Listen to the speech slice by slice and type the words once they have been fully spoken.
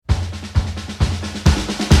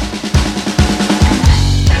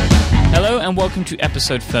and welcome to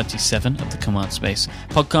episode 37 of the Command Space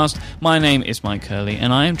podcast. My name is Mike Hurley,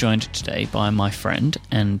 and I am joined today by my friend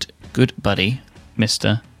and good buddy,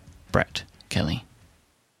 Mr. Brett Kelly.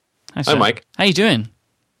 Hi, Mike. How you doing?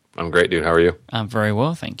 I'm great, dude. How are you? I'm very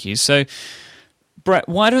well, thank you. So, Brett,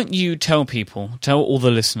 why don't you tell all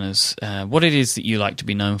the listeners, what it is that you like to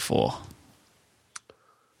be known for?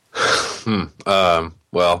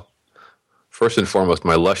 Well, first and foremost,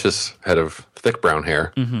 my luscious head of thick brown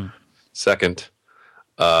hair. Mm-hmm. Second,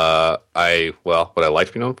 what I like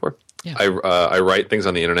to be known for. Yeah. I write things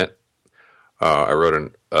on the internet. I wrote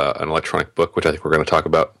an electronic book, which I think we're going to talk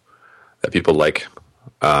about, that people like,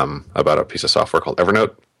 about a piece of software called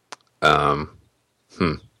Evernote. I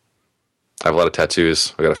have a lot of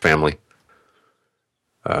tattoos. I got a family.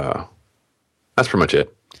 That's pretty much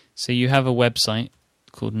it. So you have a website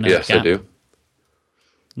called Nerdgap. Yes, I do.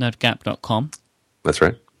 Nerdgap.com. That's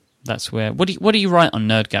right. That's where. What do you write on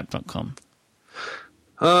Nerdgap.com?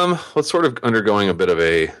 It's sort of undergoing a bit of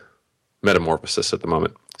a metamorphosis at the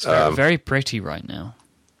moment. It's very pretty right now.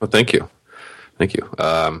 Well, thank you.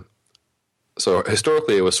 So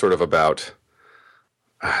historically, it was sort of about,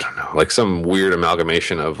 I don't know, like some weird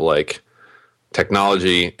amalgamation of like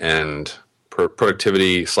technology and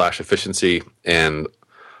productivity / efficiency and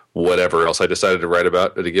whatever else I decided to write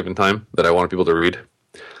about at a given time that I wanted people to read.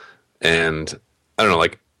 And I don't know,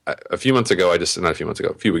 like a few weeks ago, I just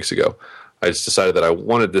decided that I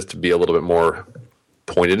wanted this to be a little bit more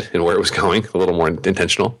pointed in where it was going, a little more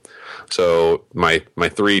intentional. So my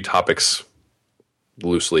three topics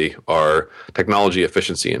loosely are technology,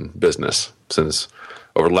 efficiency, and business. Since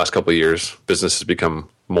over the last couple of years, business has become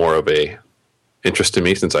more of a interest to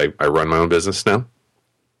me since I run my own business now,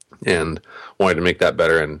 and wanted to make that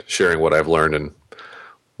better and sharing what I've learned and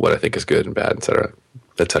what I think is good and bad, et cetera,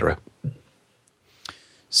 et cetera.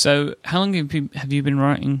 So, how long have you been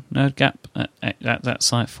writing Nerdgap at that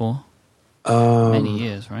site for? Many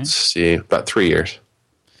years, right? Let's see, about 3 years.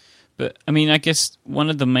 But, I mean, I guess one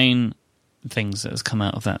of the main things that has come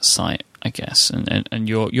out of that site, I guess, and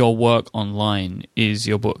your work online is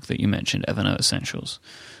your book that you mentioned, Evernote Essentials.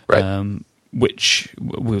 Right. Which,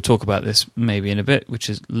 we'll talk about this maybe in a bit, which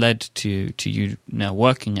has led to you now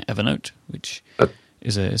working at Evernote, which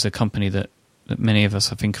is a company that many of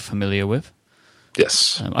us, I think, are familiar with.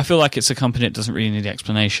 Yes. I feel like it's a company that doesn't really need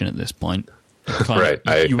explanation at this point. Right,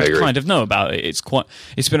 I agree. Kind of know about it. It's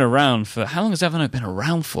been around for, how long has Evernote been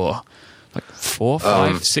around for? Like 4,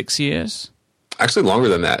 5, 6 years? Actually, longer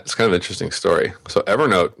than that. It's kind of an interesting story. So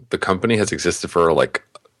Evernote, the company, has existed for like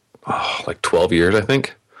 12 years, I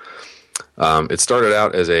think. It started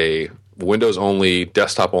out as a Windows-only,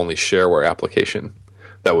 desktop-only shareware application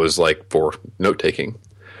that was like for note-taking.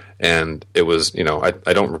 And it was,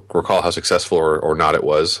 I don't recall how successful or not it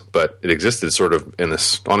was, but it existed sort of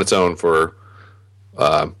on its own for,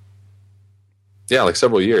 like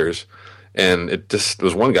several years. And it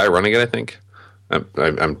was one guy running it, I think.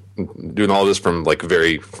 I'm doing all this from like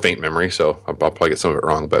very faint memory, so I'll probably get some of it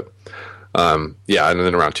wrong. But and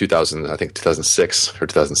then around 2006 or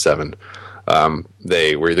 2007,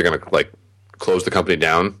 they were either going to like close the company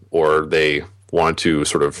down or they wanted to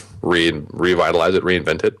sort of revitalize it,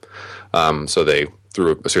 reinvent it. So they,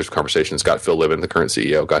 through a series of conversations, got Phil Libin, the current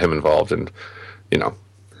CEO, got him involved, and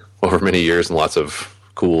over many years and lots of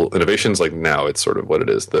cool innovations. Like now, it's sort of what it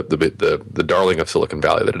is, the darling of Silicon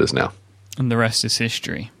Valley that it is now. And the rest is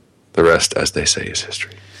history. The rest, as they say, is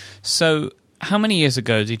history. So, how many years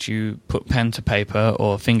ago did you put pen to paper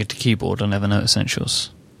or finger to keyboard on Evernote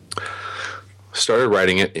Essentials? Started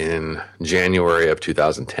writing it in January of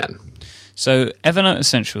 2010. So, Evernote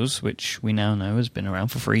Essentials, which we now know has been around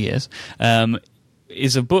for 3 years,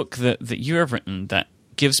 is a book that you have written that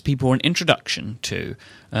gives people an introduction to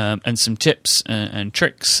and some tips and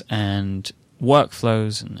tricks and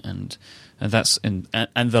workflows and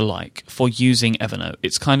the like for using Evernote.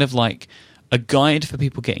 It's kind of like a guide for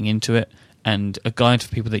people getting into it and a guide for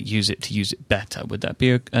people that use it to use it better. Would that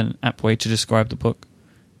be an apt way to describe the book?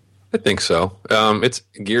 I think so. It's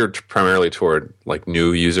geared primarily toward like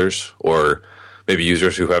new users or maybe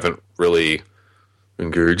users who haven't really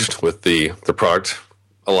engaged with the product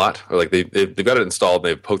a lot, or like they've got it installed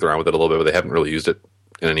and they've poked around with it a little bit, but they haven't really used it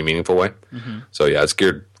in any meaningful way. Mm-hmm. So yeah, it's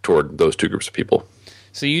geared toward those two groups of people.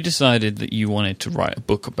 So you decided that you wanted to write a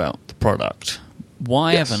book about the product.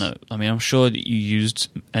 Why Yes. Evernote? I mean, I'm sure that you used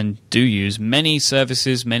and do use many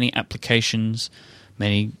services, many applications,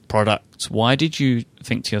 many products. Why did you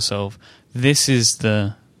think to yourself, this is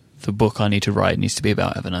the book I need to write? It needs to be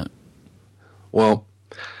about Evernote. Well,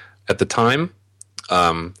 at the time,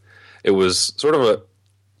 it was sort of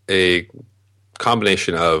a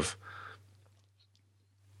combination of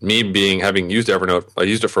having used Evernote, I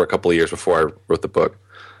used it for a couple of years before I wrote the book,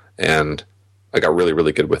 and I got really,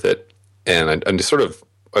 really good with it. And I just sort of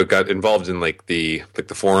I got involved in like the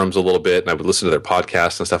forums a little bit, and I would listen to their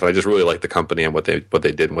podcasts and stuff. And I just really liked the company and what they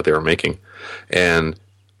did and what they were making. And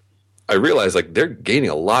I realized like they're gaining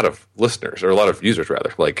a lot of listeners, or a lot of users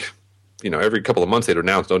rather. Like, every couple of months they'd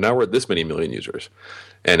announce, "Oh, now we're at this many million users,"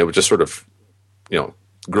 and it was just sort of,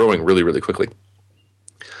 growing really, really quickly.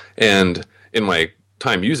 And in my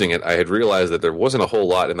time using it, I had realized that there wasn't a whole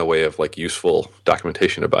lot in the way of like useful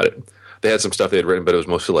documentation about it. They had some stuff they had written, but it was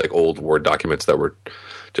mostly like old Word documents that were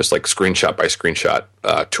just like screenshot by screenshot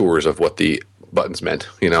tours of what the buttons meant,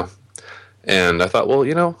 And I thought,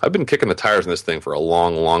 well, I've been kicking the tires on this thing for a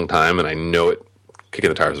long, long time, and I know it. Kicking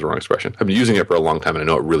the tires is the wrong expression. I've been using it for a long time, and I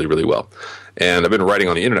know it really, really well. And I've been writing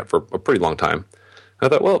on the internet for a pretty long time. And I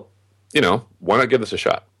thought, well, why not give this a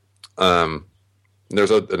shot? The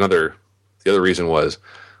other reason was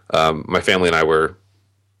my family and I were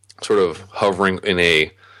sort of hovering in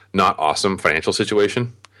a not awesome financial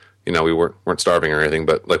situation. We weren't starving or anything,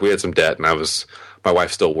 but like we had some debt, and my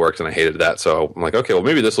wife still worked, and I hated that. So I'm like, okay, well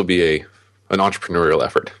maybe this will be an entrepreneurial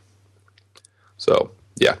effort. So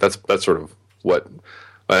yeah, that's sort of what.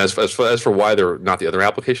 As for why they're not the other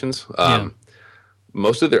applications,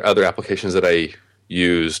 most of their other applications that I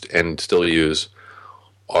used and still use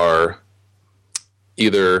are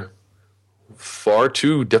either far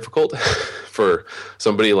too difficult for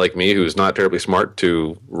somebody like me who's not terribly smart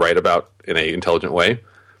to write about in an intelligent way,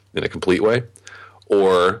 in a complete way,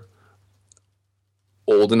 or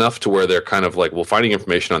old enough to where they're kind of like, well, finding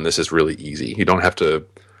information on this is really easy. You don't have to,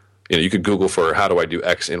 you could Google for how do I do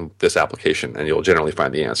X in this application, and you'll generally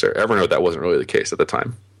find the answer. Evernote, that wasn't really the case at the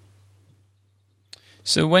time.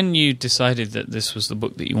 So when you decided that this was the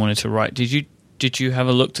book that you wanted to write, did you have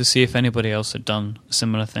a look to see if anybody else had done a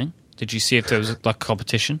similar thing? Did you see if there was like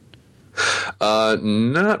competition?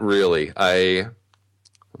 Not really. I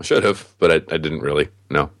should have, but I didn't really.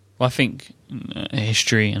 No. Well, I think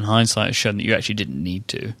history and hindsight has shown that you actually didn't need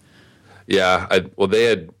to. Yeah. They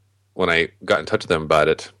had, when I got in touch with them about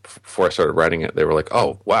it before I started writing it, they were like,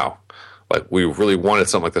 "Oh, wow! Like we really wanted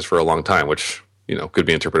something like this for a long time," which could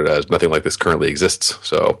be interpreted as nothing like this currently exists.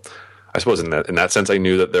 So I suppose in that sense, I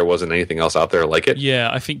knew that there wasn't anything else out there like it. Yeah,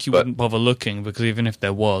 I think you wouldn't bother looking, because even if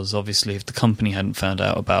there was, obviously, if the company hadn't found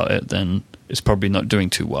out about it, then it's probably not doing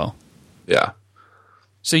too well. Yeah.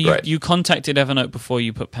 So you contacted Evernote before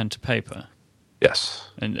you put pen to paper? Yes.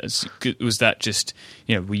 And was that just,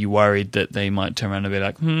 were you worried that they might turn around and be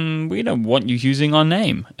like, we don't want you using our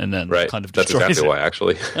name, and then kind of destroys That's exactly why,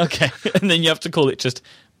 actually. Okay, and then you have to call it just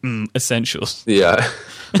Essentials. Yeah.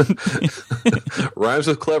 Rhymes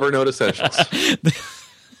with clever, note Essentials.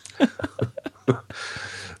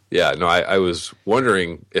 Yeah, no, I was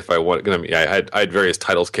wondering if I want. I had various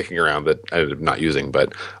titles kicking around that I ended up not using,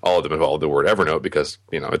 but all of them involved the word Evernote because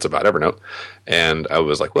it's about Evernote, and I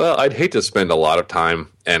was like, well, I'd hate to spend a lot of time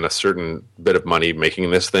and a certain bit of money making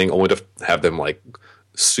this thing, only to have them like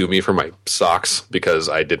sue me for my socks because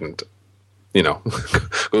I didn't, go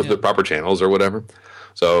through the proper channels or whatever.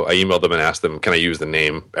 So I emailed them and asked them, can I use the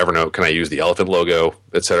name Evernote? Can I use the elephant logo,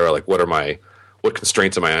 etc.? Like, what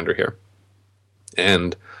constraints am I under here?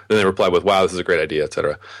 And then they replied with, wow, this is a great idea,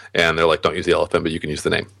 etc. And they're like, don't use the elephant, but you can use the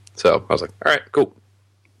name. So I was like, all right, cool.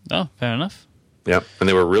 Oh, fair enough. Yeah. And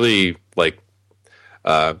they were really like,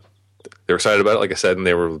 they were excited about it, like I said, and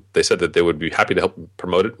they said that they would be happy to help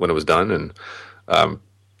promote it when it was done. And,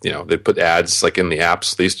 they put ads like in the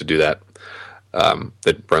apps. They used to do that.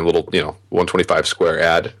 They'd run a little, 125 square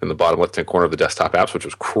ad in the bottom left-hand corner of the desktop apps, which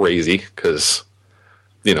was crazy because,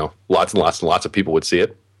 lots and lots and lots of people would see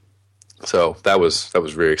it. So that was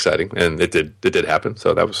very exciting, and it did happen.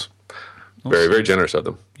 So that was very, very generous of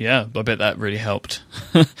them. Yeah, I bet that really helped.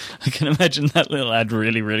 I can imagine that little ad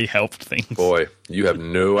really, really helped things. Boy, you have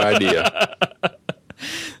no idea.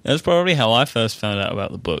 That's probably how I first found out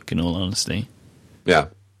about the book, in all honesty. Yeah.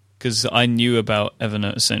 Because I knew about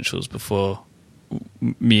Evernote Essentials before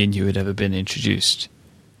me and you had ever been introduced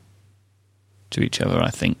to each other,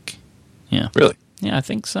 I think. Yeah. Really? Yeah, I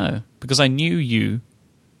think so. Because I knew you.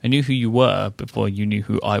 I knew who you were before you knew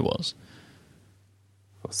who I was.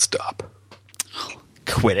 Oh, stop.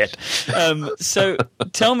 Quit it. So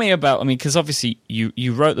tell me about, because obviously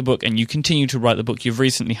you wrote the book and you continue to write the book. You've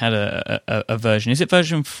recently had a version. Is it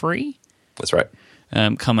version 3? That's right.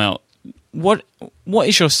 Come out. What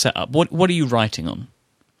is your setup? What are you writing on?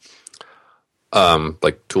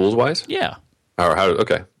 Like tools wise? Yeah. Or how?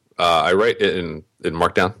 Okay. I write in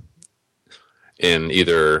Markdown in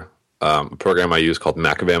either a program I use called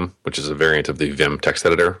MacVim, which is a variant of the Vim text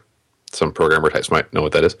editor, Some programmer types might know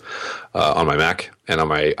what that is. On my Mac and on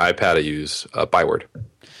my iPad, I use Byword, and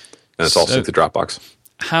it's all synced to Dropbox.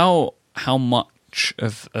 How much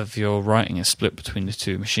of your writing is split between the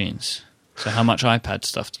two machines? So how much iPad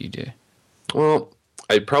stuff do you do? Well,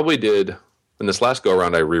 I probably did in this last go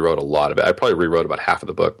around. I rewrote a lot of it. I probably rewrote about half of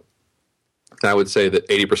the book. And I would say that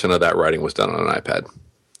 80% of that writing was done on an iPad.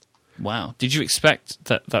 Wow. Did you expect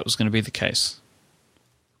that was going to be the case?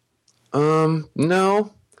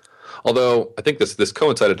 No. Although I think this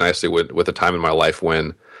coincided nicely with a time in my life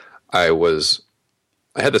when I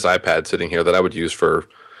had this iPad sitting here that I would use for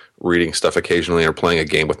reading stuff occasionally or playing a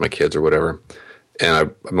game with my kids or whatever.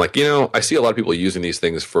 And I'm like, I see a lot of people using these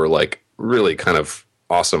things for like really kind of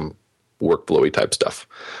awesome workflowy type stuff.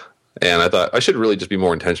 And I thought I should really just be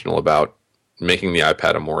more intentional about making the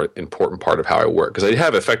iPad a more important part of how I work. Because I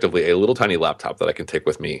have effectively a little tiny laptop that I can take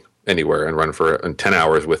with me anywhere and run for 10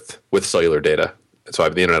 hours with cellular data. So I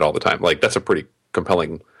have the internet all the time. Like, that's a pretty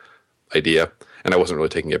compelling idea. And I wasn't really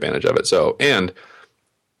taking advantage of it. So, and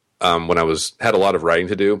when I had a lot of writing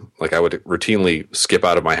to do, like I would routinely skip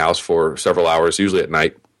out of my house for several hours, usually at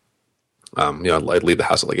night. I'd leave the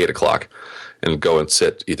house at like 8 o'clock and go and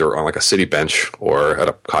sit either on like a city bench or at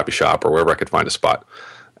a coffee shop or wherever I could find a spot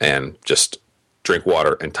and just drink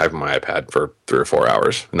water and type on my iPad for 3 or 4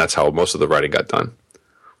 hours. And that's how most of the writing got done.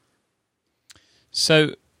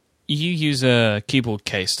 So you use a keyboard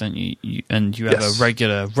case, don't you? And you have a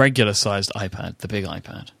regular sized iPad, the big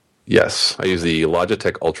iPad. Yes, I use the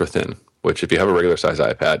Logitech Ultra Thin, which if you have a regular size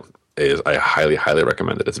iPad, I highly, highly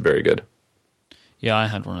recommend it. It's very good. Yeah, I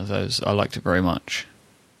had one of those. I liked it very much.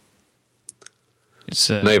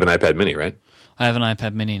 Now you have an iPad Mini, right? I have an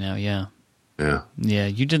iPad Mini now, yeah. Yeah. Yeah,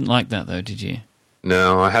 you didn't like that though, did you?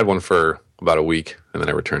 No, I had one for about a week, and then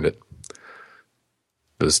I returned it.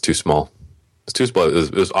 It was too small.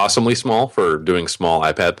 It was awesomely small for doing small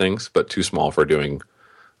iPad things, but too small for doing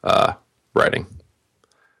writing.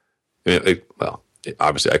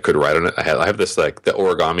 Obviously I could write on it. I have this like the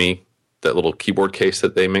origami, that little keyboard case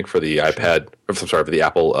that they make for the iPad. For the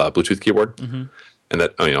Apple Bluetooth keyboard, and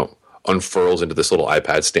that unfurls into this little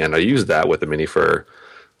iPad stand. I use that with the Mini for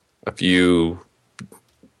a few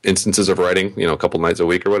instances of writing, a couple nights a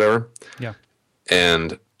week or whatever. Yeah,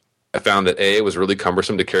 and I found that it was really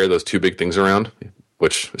cumbersome to carry those two big things around,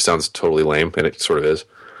 which sounds totally lame, and it sort of is.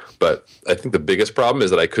 But I think the biggest problem is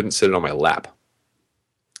that I couldn't sit it on my lap.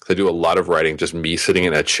 I do a lot of writing, just me sitting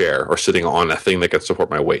in a chair or sitting on a thing that can support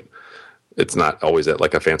my weight. It's not always at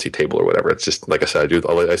like a fancy table or whatever. It's just, like I said,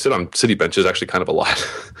 I sit on city benches actually kind of a lot.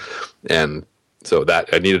 And so that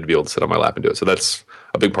I needed to be able to sit on my lap and do it. So that's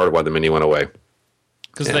a big part of why the Mini went away.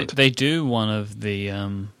 Because they do one of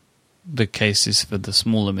the cases for the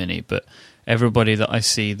smaller Mini, but everybody that I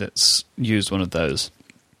see that's used one of those,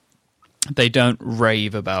 they don't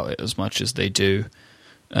rave about it as much as they do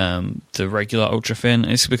the regular Ultra Thin.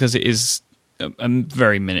 It's because it is a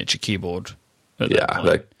very miniature keyboard. Yeah,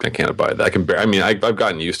 I can't buy that. I've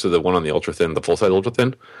gotten used to the one on the Ultra Thin, the full size Ultra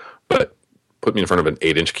Thin, but put me in front of an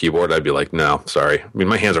 8-inch keyboard, I'd be like, no, sorry. I mean,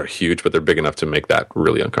 my hands are huge, but they're big enough to make that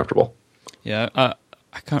really uncomfortable. Yeah,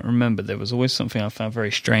 I can't remember. There was always something I found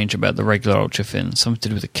very strange about the regular Ultra Thin. Something to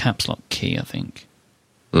do with the caps lock key, I think.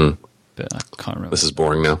 But I can't remember. This is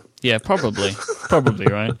boring now. Yeah, probably. Probably,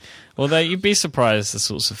 right? Although you'd be surprised the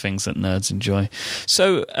sorts of things that nerds enjoy.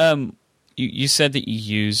 So, you said that you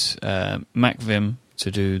use MacVim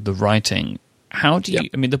to do the writing. How do you...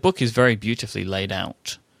 I mean, the book is very beautifully laid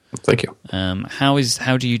out. Thank you.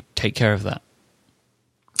 How do you take care of that?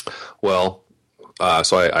 Well,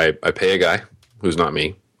 so I pay a guy who's not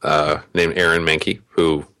me, named Aaron Mankey,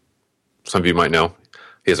 who some of you might know.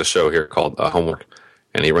 He has a show here called Homework,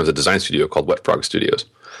 and he runs a design studio called Wet Frog Studios.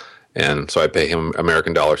 And so I pay him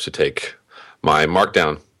American dollars to take my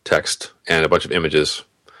markdown text and a bunch of images.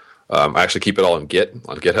 I actually keep it all on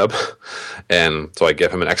GitHub. And so I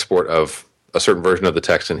give him an export of a certain version of the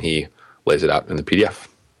text, and he lays it out in the PDF.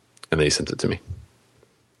 And then he sends it to me.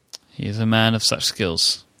 He is a man of such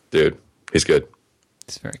skills. Dude, he's good.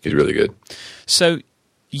 He's very good. He's really good. So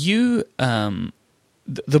you,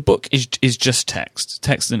 the book is just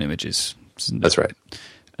text and images. That's right.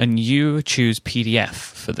 And you choose PDF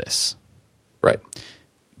for this. Right.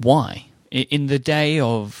 Why? In the day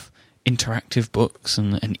of interactive books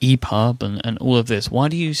and EPUB and all of this, why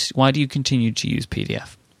do you continue to use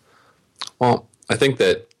PDF? Well, I think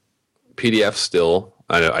that PDF still,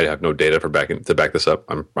 I have no data to back this up,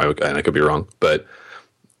 and I could be wrong, but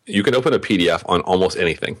you can open a PDF on almost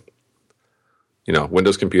anything.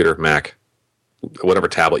 Windows computer, Mac, whatever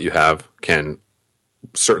tablet you have can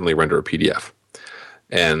certainly render a PDF.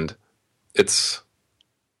 And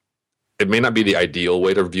it may not be the ideal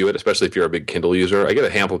way to view it, especially if you're a big Kindle user. I get a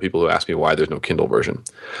handful of people who ask me why there's no Kindle version.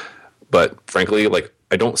 But frankly, like,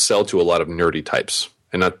 I don't sell to a lot of nerdy types.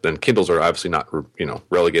 And Kindles are obviously not,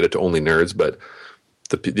 relegated to only nerds, but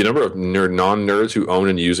the number of non-nerds who own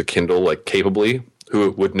and use a Kindle like capably,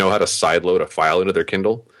 who would know how to sideload a file into their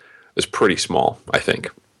Kindle, is pretty small, I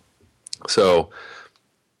think. So,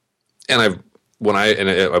 and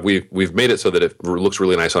we've made it so that it looks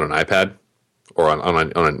really nice on an iPad or on a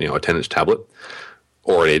 10-inch tablet,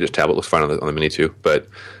 or an 8-inch tablet looks fine on the Mini too. But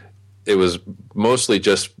it was mostly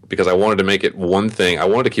just because I wanted to make it one thing. I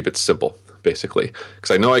wanted to keep it simple, basically,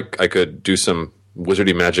 because I know I could do some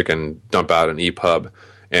wizardy magic and dump out an EPUB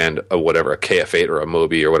and a KF8 or a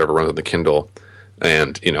Mobi or whatever runs on the Kindle,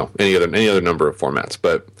 and any other number of formats.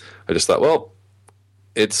 But I just thought, well,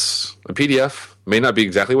 it's a PDF, may not be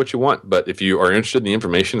exactly what you want, but if you are interested in the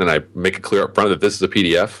information and I make it clear up front that this is a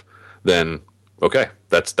PDF, then okay,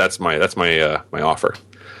 that's my offer.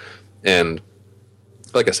 And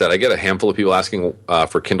like I said, I get a handful of people asking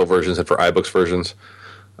for Kindle versions and for iBooks versions,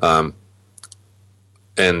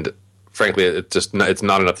 and frankly, it's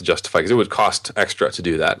not enough to justify, because it would cost extra to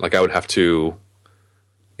do that. Like, I would have to,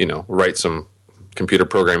 write some computer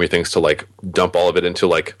programming things to like dump all of it into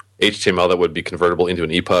like HTML that would be convertible into an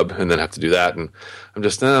EPUB, and then have to do that. And I'm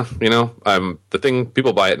just, the thing,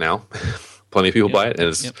 people buy it now. Plenty of people buy it,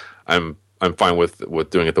 and I'm fine with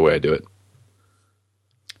doing it the way I do it.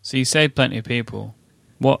 So you say plenty of people.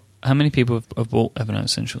 How many people have bought Evernote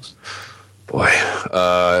Essentials? Boy,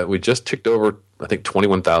 we just ticked over, I think,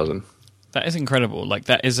 21,000. That is incredible. Like,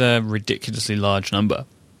 that is a ridiculously large number.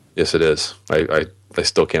 Yes, it is. I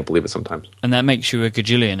still can't believe it sometimes. And that makes you a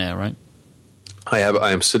gajillionaire, right?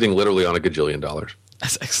 I am sitting literally on $1 gajillion.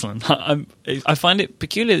 That's excellent. I find it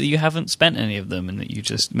peculiar that you haven't spent any of them and that you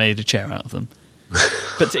just made a chair out of them.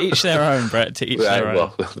 But to each their own, Brett. To each their own.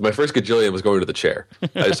 Well, my first gajillion was going to the chair.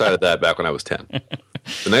 I decided that back when I was 10.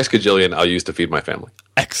 The next gajillion I'll use to feed my family.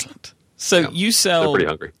 Excellent. So you sell. They're pretty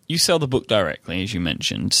hungry. You sell the book directly, as you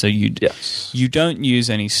mentioned. So you don't use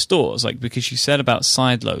any stores, like, because you said about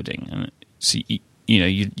side loading, and so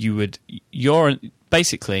you're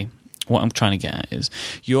basically, what I'm trying to get at is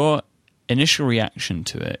your initial reaction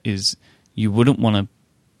to it is you wouldn't want to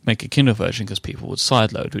make a Kindle version because people would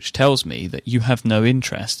sideload, which tells me that you have no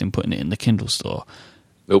interest in putting it in the Kindle store.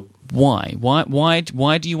 Nope. Why?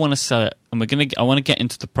 Why do you want to sell it? And I want to get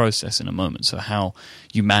into the process in a moment, so how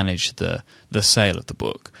you manage the sale of the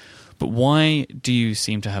book. But why do you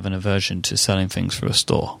seem to have an aversion to selling things through a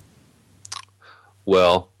store?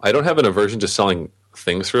 Well, I don't have an aversion to selling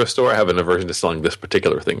things through a store. I have an aversion to selling this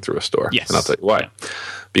particular thing through a store. Yes. And I'll tell you why. Yeah.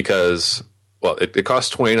 Because, well, it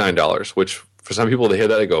costs $29, which for some people, they hear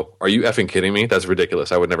that, they go, "Are you effing kidding me? That's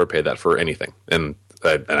ridiculous. I would never pay that for anything." And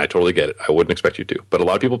I totally get it. I wouldn't expect you to. But a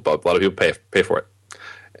lot of people pay for it,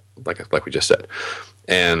 like we just said.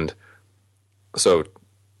 And so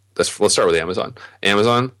let's start with Amazon.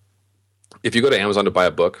 Amazon, if you go to Amazon to buy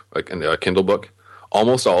a book, like a Kindle book,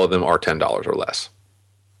 almost all of them are $10 or less.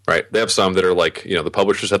 Right? They have some that are like, the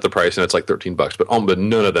publisher set the price and it's like $13, but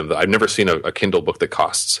none of them. I've never seen a Kindle book that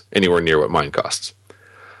costs anywhere near what mine costs.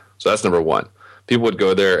 So that's number one. People would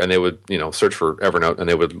go there and they would, search for Evernote, and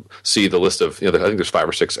they would see the list of, I think there's 5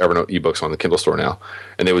 or 6 Evernote ebooks on the Kindle store now,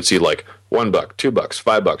 and they would see like $1, $2,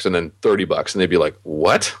 $5, and then $30, and they'd be like,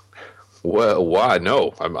 "What? Why?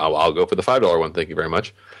 No, I'll go for the $5 one. Thank you very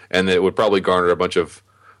much." And it would probably garner a bunch of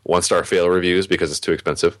 1-star fail reviews because it's too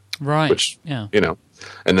expensive. Right. Which, yeah.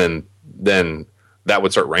 And then that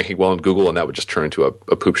would start ranking well in Google, and that would just turn into a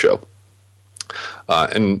poop show.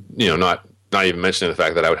 And not even mentioning the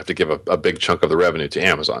fact that I would have to give a big chunk of the revenue to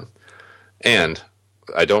Amazon. And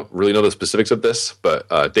I don't really know the specifics of this,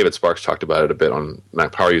 but David Sparks talked about it a bit on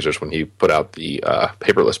Mac Power Users when he put out the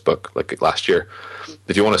paperless book like last year.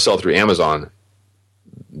 If you want to sell through Amazon,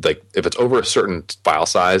 like if it's over a certain file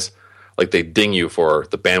size, like they ding you for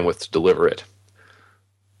the bandwidth to deliver it.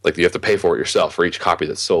 Like you have to pay for it yourself for each copy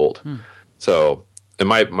that's sold. So,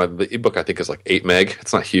 and the ebook I think is like 8 meg.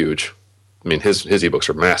 It's not huge. I mean, his ebooks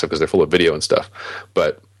are massive because they're full of video and stuff.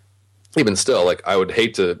 But even still, like I would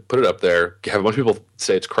hate to put it up there, have a bunch of people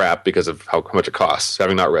say it's crap because of how much it costs,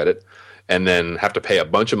 having not read it, and then have to pay a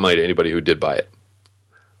bunch of money to anybody who did buy it.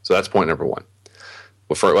 So that's point number one.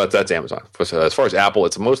 Well, that's Amazon. As far as Apple,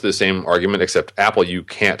 it's mostly the same argument, except Apple, you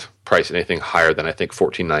can't price anything higher than I think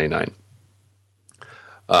 $14.99.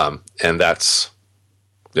 And that's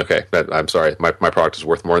okay. I'm sorry, my product is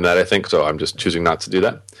worth more than that, I think. So I'm just choosing not to do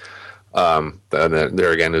that. And then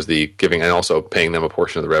there again is the giving and also paying them a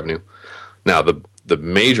portion of the revenue. Now, the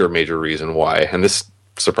major reason why, and this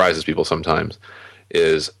surprises people sometimes,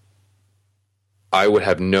 is I would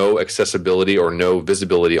have no accessibility or no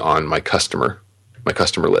visibility on my customer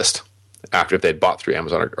list after if they'd bought through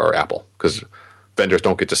Amazon or Apple, because vendors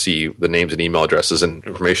don't get to see the names and email addresses and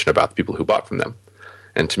information about the people who bought from them.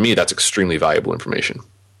 And to me, that's extremely valuable information.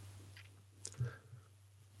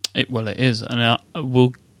 It is, and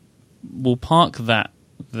we'll park that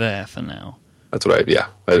there for now. That's what I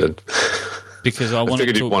did. Because I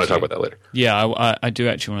figured you'd want to talk about that later. Yeah, I do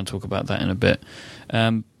actually want to talk about that in a bit.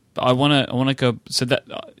 But I want to go. So that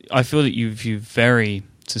I feel that you've very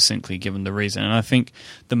succinctly given the reason, and I think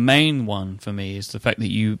the main one for me is the fact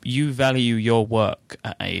that you value your work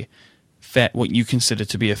at a fair, what you consider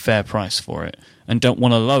to be a fair price for it, and don't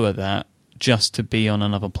want to lower that just to be on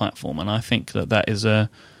another platform. And I think that's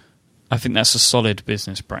a solid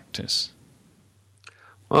business practice.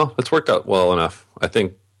 Well, it's worked out well enough. I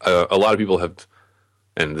think a lot of people have,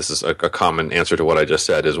 and this is a common answer to what I just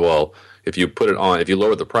said as well. If you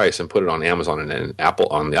lower the price and put it on Amazon and Apple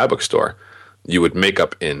on the iBook store, you would make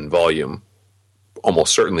up in volume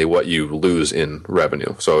almost certainly what you lose in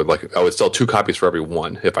revenue. So, like, I would sell 2 copies for every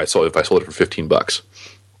one if I sold it for $15,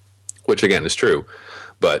 which again is true.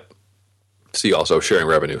 But see also sharing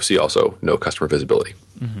revenue. See also no customer visibility.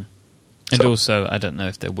 Mm-hmm. And also, I don't know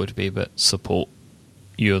if there would be, but support.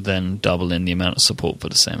 You're then doubling the amount of support for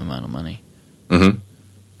the same amount of money. Mm-hmm.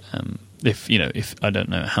 If I don't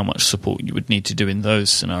know how much support you would need to do in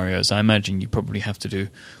those scenarios, I imagine you probably have to do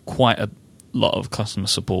quite a lot of customer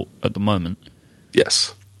support at the moment.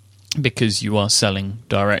 Yes. Because you are selling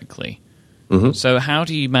directly. Mm-hmm. So how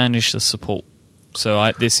do you manage the support?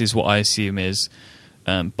 So this is what I assume is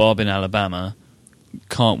Bob in Alabama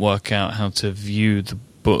can't work out how to view the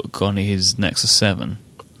book on his Nexus 7.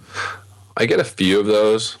 I get a few of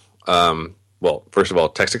those. Well, first of all,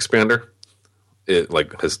 Text Expander, it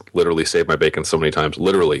has literally saved my bacon so many times.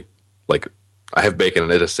 Literally, I have bacon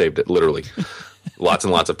and it has saved it literally, lots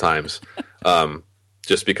and lots of times.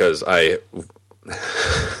 Just because I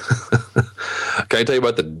can I tell you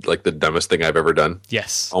about the dumbest thing I've ever done?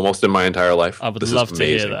 Yes, almost in my entire life. I would love to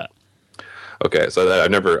hear that. Okay, so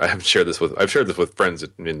I've shared this with friends in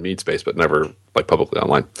MeetSpace, but never publicly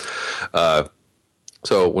online.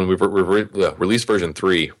 So when we released version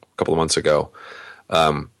 3 a couple of months ago,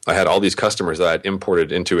 I had all these customers that I'd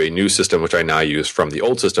imported into a new system, which I now use from the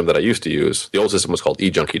old system that I used to use. The old system was called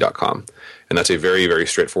eJunkie.com, and that's a very, very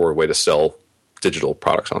straightforward way to sell digital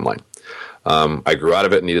products online. I grew out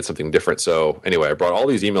of it and needed something different. So anyway, I brought all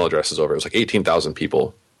these email addresses over. It was 18,000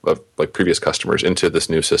 people of previous customers into this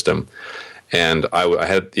new system, and I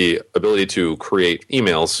had the ability to create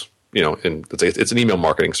emails. And it's an email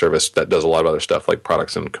marketing service that does a lot of other stuff like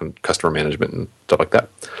products and customer management and stuff like that.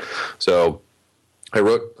 So I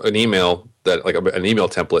wrote an email an email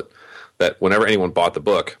template that whenever anyone bought the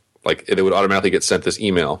book, it would automatically get sent this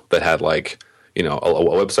email that had a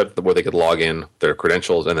website where they could log in their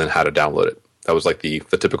credentials and then how to download it. That was the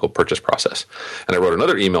typical purchase process. And I wrote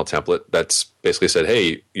another email template that's basically said,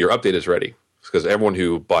 hey, your update is ready, because everyone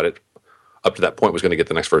who bought it up to that point was going to get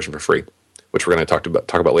the next version for free, which we're going to talk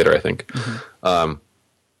about later, I think. Mm-hmm.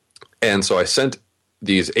 And so I sent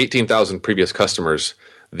these 18,000 previous customers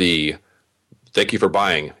the thank you for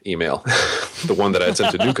buying email, the one that I had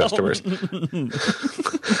sent to new customers.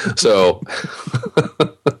 So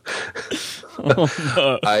oh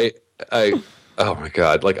my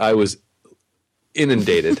God, I was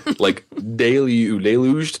inundated,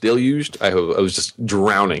 deluged. I was just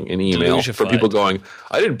drowning in email from people going,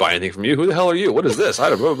 I didn't buy anything from you. Who the hell are you? What is this? I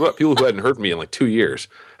don't know. People who hadn't heard from me in 2 years.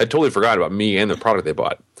 I totally forgot about me and the product they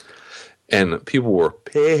bought. And people were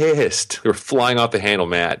pissed. They were flying off the handle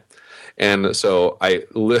mad. And so I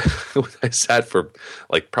sat for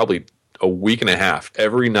probably a week and a half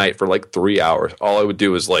every night for 3 hours. All I would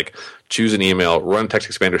do is choose an email, run Text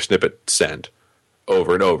Expander snippet, send.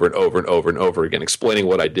 Over and over and over and over and over again, explaining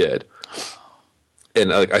what I did.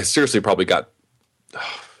 And I seriously probably got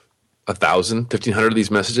 1,000, 1,500 of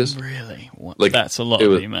these messages. Really? That's a lot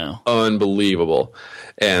of email. Unbelievable.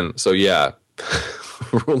 And so, yeah,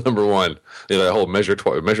 rule number 1, that whole measure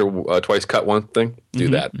twice, cut one thing, do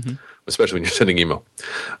that, especially when you're sending email.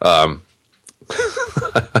 I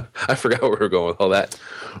forgot where we were going with all that.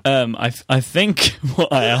 I think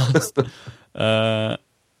what I asked...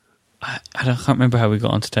 I can't remember how we got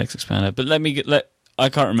onto Text Expander, but I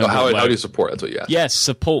can't remember. How do you support? That's what you asked. Yes,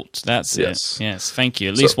 support. That's it. Yes, thank you.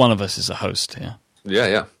 At least one of us is a host here.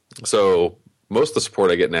 Yeah. So most of the support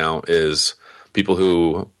I get now is people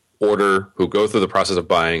who go through the process of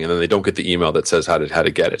buying, and then they don't get the email that says how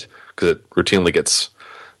to get it, because it routinely gets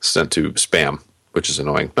sent to spam, which is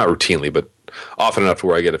annoying. Not routinely, but often enough to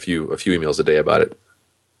where I get a few emails a day about it.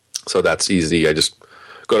 So that's easy. I just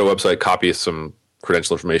go to a website, copy some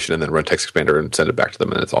credential information and then run Text Expander and send it back to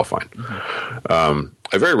them, and it's all fine.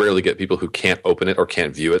 I very rarely get people who can't open it or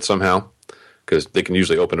can't view it somehow, because they can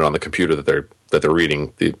usually open it on the computer that they're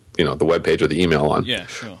reading the web page or the email on. Yeah,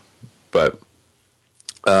 sure. But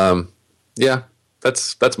yeah,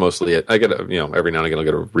 that's mostly it. I get every now and again I'll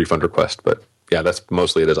get a refund request, but yeah, that's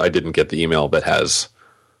mostly it. Is I didn't get the email that has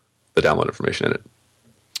the download information in it.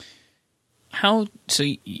 So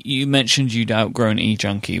you mentioned you'd outgrown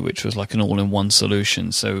eJunkie, which was like an all-in-one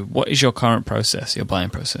solution. So what is your current process, your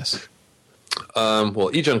buying process?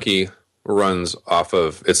 Well, eJunkie runs off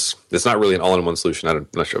of it's not really an all-in-one solution. I'm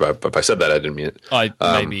not sure if I said that. I didn't mean it. I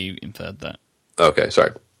maybe inferred that. Okay,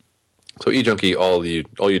 sorry. So eJunkie, all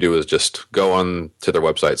you do is just go on to their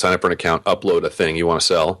website, sign up for an account, upload a thing you want to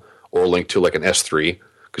sell, or link to like an S3,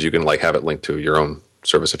 because you can like have it linked to your own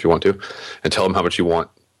service if you want to, and tell them how much you want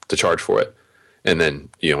to charge for it. And then,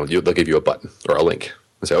 they'll give you a button or a link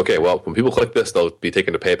and say, okay, well, when people click this, they'll be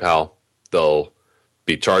taken to PayPal. They'll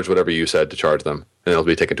be charged whatever you said to charge them. And they'll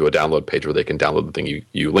be taken to a download page where they can download the thing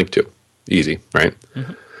you link to. Easy, right?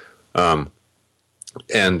 Mm-hmm.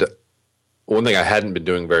 And one thing I hadn't been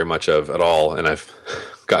doing very much of at all, and I've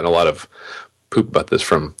gotten a lot of poop about this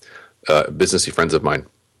from businessy friends of mine,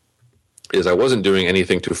 is I wasn't doing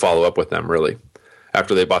anything to follow up with them, really.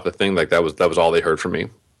 After they bought the thing, like that was all they heard from me.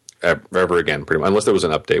 Ever again, pretty much, unless there was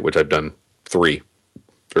an update, which I've done 3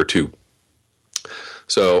 or 2.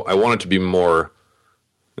 So I wanted to be more,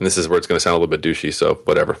 and this is where it's going to sound a little bit douchey, so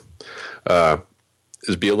whatever,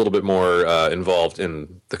 is be a little bit more involved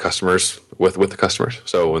in the customers, with the customers.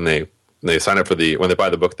 So when they sign up when they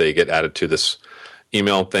buy the book, they get added to this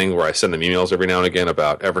email thing where I send them emails every now and again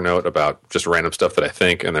about Evernote, about just random stuff that I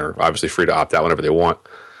think, and they're obviously free to opt out whenever they want.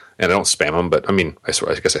 And I don't spam them, but I mean, I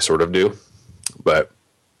guess I sort of do, but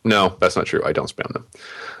no, that's not true. I don't spam them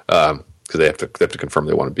because they have to confirm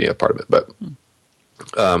they want to be a part of it. But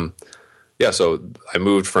yeah, so I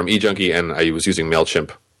moved from eJunkie, and I was using MailChimp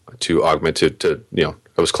to augment to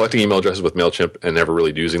I was collecting email addresses with MailChimp and never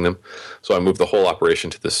really using them. So I moved the whole operation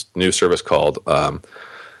to this new service called I'm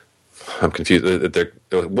confused. It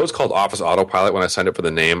was called Office Autopilot when I signed up for the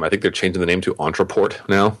name. I think they're changing the name to Entreport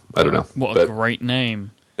now. I don't know. What a great name!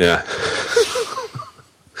 Yeah.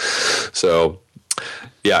 So.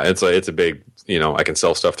 Yeah, it's a big, I can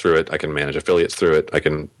sell stuff through it. I can manage affiliates through it.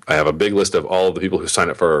 I have a big list of all of the people who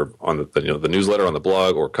sign up for on the newsletter, on the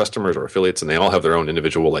blog, or customers or affiliates, and they all have their own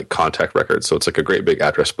individual like contact records. So it's like a great big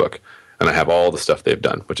address book, and I have all the stuff they've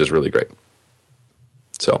done, which is really great.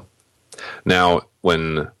 So now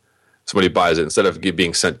when somebody buys it, instead of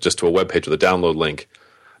being sent just to a web page with a download link,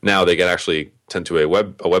 now they get actually sent to a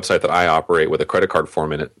website that I operate with a credit card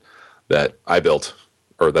form in it that I built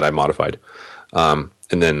or that I modified.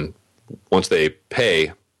 And then once they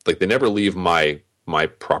pay, like they never leave my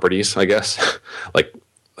properties, I guess. Like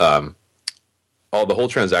the whole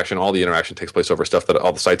transaction, all the interaction takes place over stuff that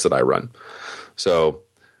all the sites that I run. So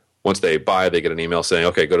once they buy, they get an email saying,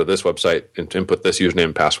 okay, go to this website and input this username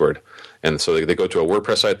and password. And so they go to a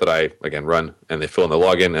WordPress site that I, again, run, and they fill in the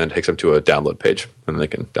login, and it takes them to a download page, and they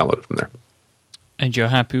can download it from there. And you're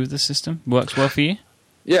happy with the system? Works well for you?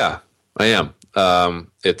 Yeah, I am.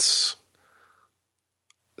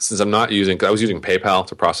 Since I'm not I was using PayPal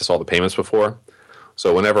to process all the payments before.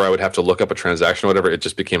 So whenever I would have to look up a transaction or whatever, it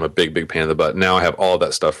just became a big, big pain in the butt. Now I have all of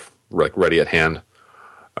that stuff like ready at hand.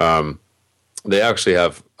 They actually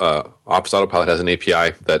have Office Autopilot has an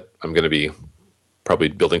API that I'm going to be probably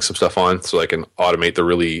building some stuff on, so I can automate the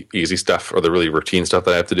really easy stuff or the really routine stuff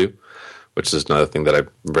that I have to do, which is another thing that I'm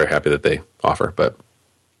very happy that they offer. But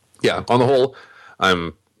yeah, on the whole,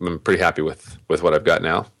 I'm pretty happy with what I've got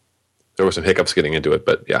now. There were some hiccups getting into it,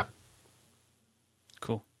 but yeah.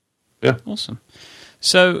 Cool. Yeah. Awesome.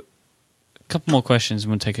 So, a couple more questions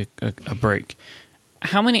and we'll take a break.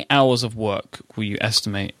 How many hours of work will you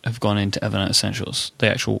estimate have gone into Evernote Essentials,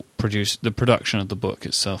 the production of the book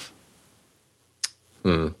itself?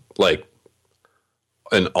 Like,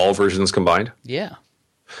 in all versions combined? Yeah.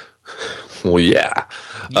 Well, yeah.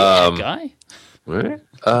 Yeah, guy. Right?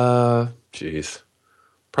 Geez.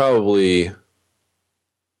 Probably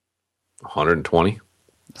 120.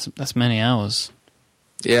 That's many hours.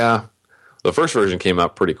 Yeah. The first version came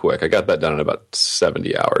out pretty quick. I got that done in about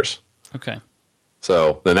 70 hours. Okay.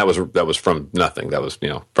 So then that was from nothing. That was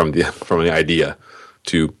from the idea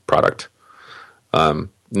to product.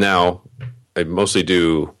 Now I mostly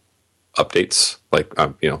do updates. Like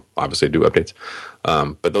obviously I do updates,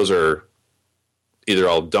 but those are either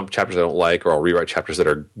I'll dump chapters I don't like, or I'll rewrite chapters that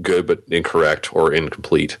are good but incorrect or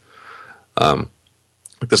incomplete.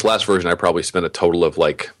 This last version, I probably spent a total of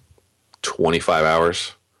like 25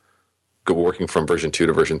 hours working from version 2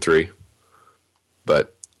 to version 3.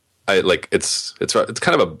 but it's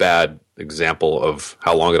kind of a bad example of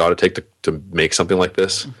how long it ought to take to make something like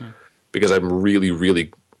this, because I'm really,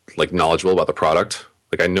 really like knowledgeable about the product.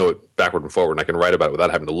 Like I know it backward and forward, and I can write about it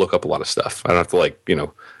without having to look up a lot of stuff. I don't have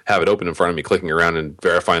to have it open in front of me, clicking around and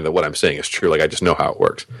verifying that what I'm saying is true. Like I just know how it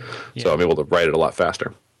works. Yeah. So I'm able to write it a lot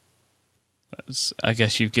faster. I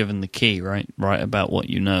guess you've given the key, right? Write about what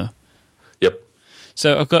you know. Yep.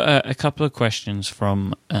 So I've got a couple of questions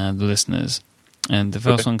from the listeners. And the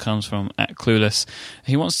first one comes from @Clueless.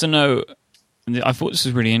 He wants to know, and I thought this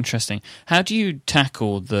was really interesting, how do you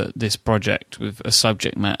tackle this project with a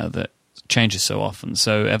subject matter that changes so often?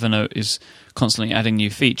 So Evernote is constantly adding new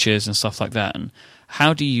features and stuff like that. And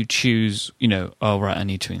how do you choose, oh, right, I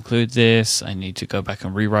need to include this, I need to go back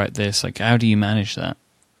and rewrite this? Like, how do you manage that?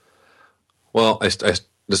 Well, I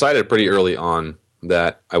decided pretty early on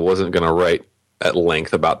that I wasn't going to write at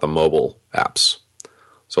length about the mobile apps.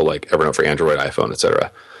 So like Evernote for Android, iPhone,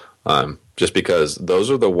 etc. Just because those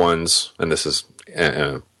are the ones, and this is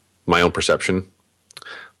my own perception,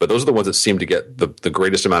 but those are the ones that seem to get the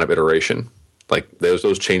greatest amount of iteration. Like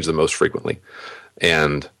those change the most frequently.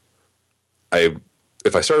 And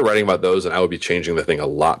if I started writing about those, then I would be changing the thing a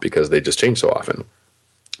lot because they just change so often.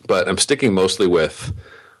 But I'm sticking mostly with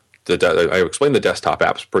I explained the desktop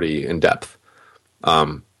apps pretty in depth.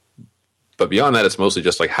 But beyond that, it's mostly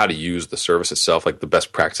just like how to use the service itself, like the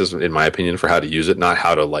best practices, in my opinion, for how to use it, not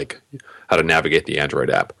how to navigate the Android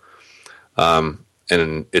app.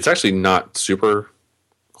 And it's actually not super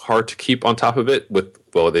hard to keep on top of it.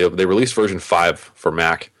 They released version 5 for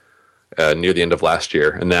Mac near the end of last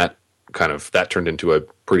year, and that turned into a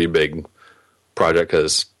pretty big project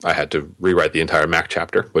because I had to rewrite the entire Mac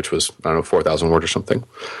chapter, which was 4,000 words or something.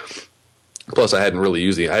 Plus, I hadn't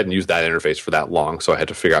used that interface for that long, so I had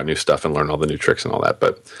to figure out new stuff and learn all the new tricks and all that.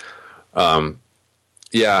 But I've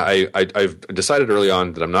decided early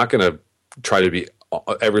on that I'm not going to try to be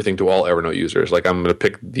everything to all Evernote users. Like I'm going to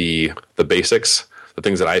pick the basics, the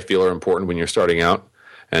things that I feel are important when you're starting out,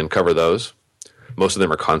 and cover those. Most of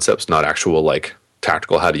them are concepts, not actual like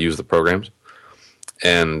tactical how to use the programs.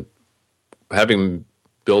 And having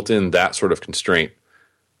built in that sort of constraint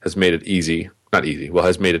has made it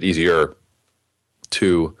has made it easier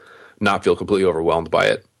to not feel completely overwhelmed by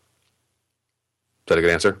it. Is that a good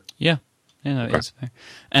answer? Yeah. Yeah, that is fair.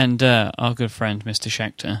 And our good friend,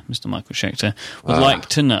 Mr. Michael Schechter, would like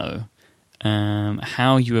to know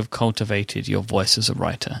how you have cultivated your voice as a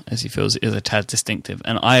writer, as he feels it is a tad distinctive.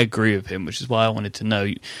 And I agree with him, which is why I wanted to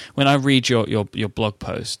know. When I read your blog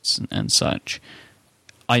posts and such,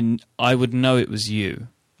 I would know it was you.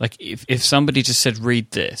 Like, if somebody just said,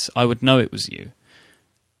 read this, I would know it was you.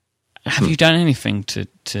 Have you done anything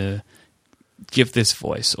to give this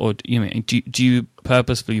voice, or do you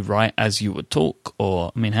purposefully write as you would talk,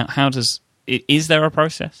 or how does is there a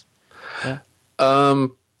process? Yeah.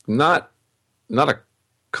 Not a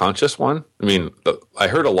conscious one. I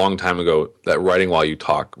heard a long time ago that writing while you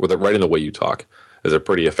talk, or that writing the way you talk, is a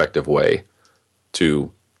pretty effective way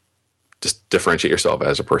to just differentiate yourself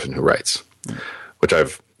as a person who writes, which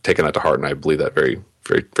I've taken that to heart, and I believe that very,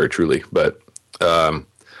 very, very truly. But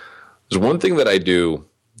there's one thing that I do.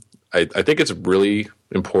 I think it's really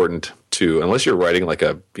important to, unless you're writing like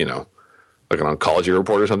an oncology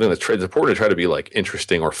report or something, it's important to try to be like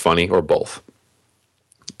interesting or funny or both.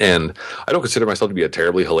 And I don't consider myself to be a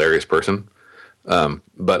terribly hilarious person,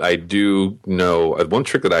 but I do know one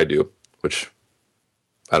trick that I do, which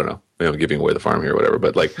I don't know, maybe I'm giving away the farm here or whatever.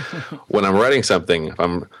 But like when I'm writing something, if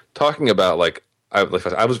I'm talking about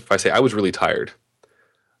if I say I was really tired,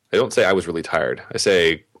 I don't say I was really tired. I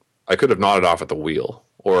say I could have nodded off at the wheel,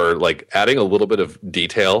 or like adding a little bit of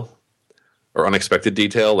detail or unexpected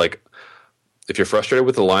detail. Like if you're frustrated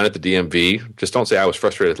with the line at the DMV, just don't say I was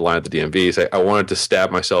frustrated at the line at the DMV. Say I wanted to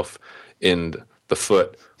stab myself in the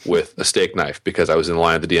foot with a steak knife because I was in the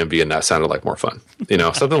line at the DMV and that sounded like more fun.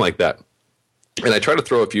 Something like that. And I try to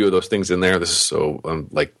throw a few of those things in there. This is so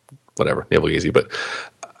whatever, navel easy, but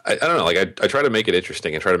I don't know. Like I try to make it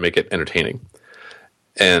interesting and try to make it entertaining.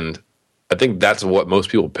 And I think that's what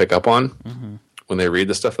most people pick up on when they read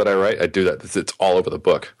the stuff that I write. I do that. It's all over the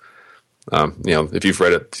book. If you've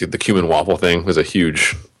read it, the cumin waffle thing was a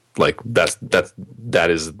huge, that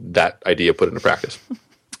is that idea put into practice.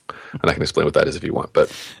 And I can explain what that is if you want,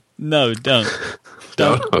 but no, don't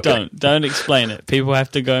explain it. People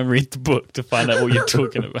have to go and read the book to find out what you're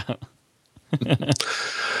talking about.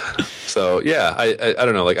 So yeah, I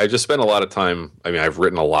don't know. Like I just spent a lot of time. I've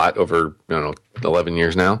written a lot over 11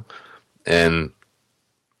 years now, and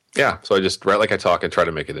yeah, so I just write like I talk and try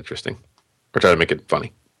to make it interesting, or try to make it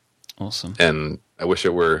funny. Awesome. And I wish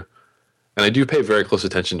it were. And I do pay very close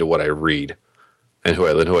attention to what I read, and who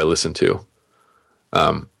I listen to.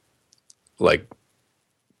 Like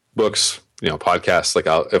books, podcasts. Like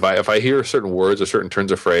if I hear certain words or certain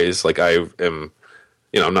turns of phrase, like I am,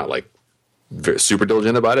 I'm not like very, super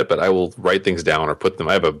diligent about it, but I will write things down or put them.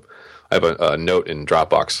 I have a note in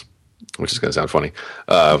Dropbox, which is going to sound funny.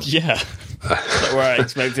 Yeah, that's not where I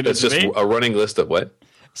expected it to be. It's just a running list of what?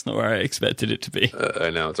 It's not where I expected it to be. I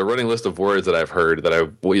know. It's a running list of words that I've heard that I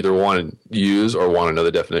will either want to use or want another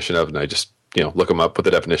definition of, and I just look them up, put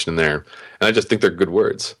the definition in there, and I just think they're good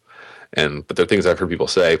words. But they're things I've heard people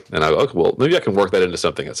say, and I go, okay, well, maybe I can work that into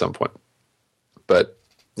something at some point. But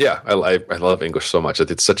yeah, I love English so much.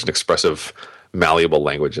 It's such an expressive, malleable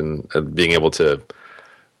language, and being able to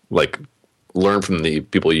like learn from the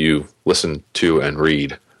people you listen to and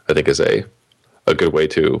read, I think is a good way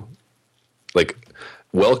to like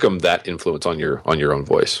welcome that influence on your own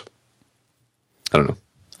voice. I don't know.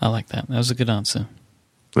 I like that. That was a good answer.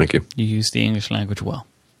 Thank you. You used the English language well.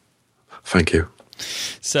 Thank you.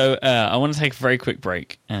 So I want to take a very quick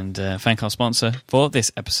break and thank our sponsor for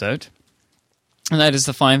this episode. And that is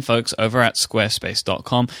the fine folks over at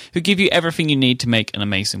Squarespace.com, who give you everything you need to make an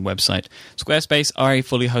amazing website. Squarespace are a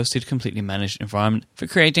fully hosted, completely managed environment for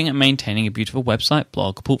creating and maintaining a beautiful website,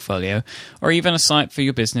 blog, portfolio, or even a site for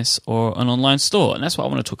your business or an online store. And that's what I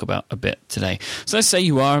want to talk about a bit today. So let's say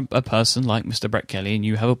you are a person like Mr. Brett Kelly and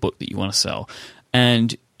you have a book that you want to sell,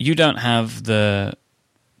 and you don't have the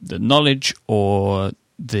knowledge or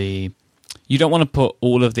you don't want to put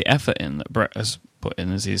all of the effort in that Brett has put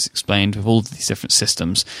in, as he's explained, with all these different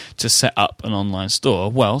systems to set up an online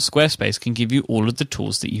store. Well, Squarespace can give you all of the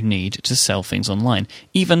tools that you need to sell things online,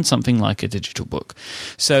 even something like a digital book.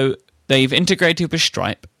 So they've integrated with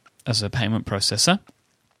Stripe as a payment processor.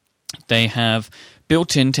 They have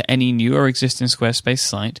built into any new or existing Squarespace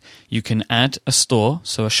site, you can add a store,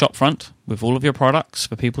 so a shop front with all of your products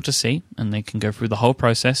for people to see, and they can go through the whole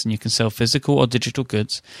process, and you can sell physical or digital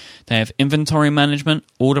goods. They have inventory management,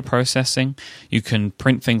 order processing. You can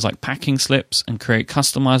print things like packing slips and create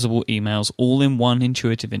customizable emails all in one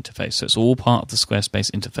intuitive interface. So it's all part of the Squarespace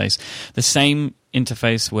interface. The same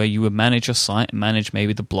interface where you would manage your site and manage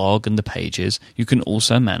maybe the blog and the pages, you can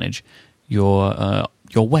also manage your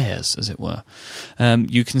wares, as it were.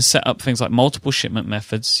 You can set up things like multiple shipment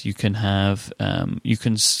methods. You can have you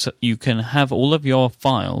can have all of your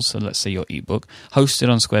files. So let's say your ebook hosted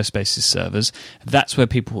on Squarespace's servers. That's where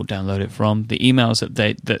people will download it from. The emails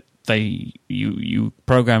that you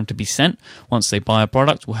program to be sent once they buy a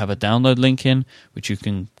product will have a download link in, which your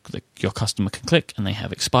customer can click, and they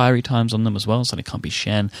have expiry times on them as well, so they can't be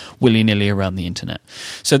shared willy-nilly around the internet.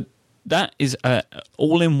 So that is an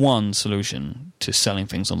all-in-one solution to selling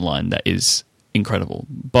things online that is incredible.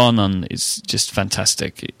 Bar none, is just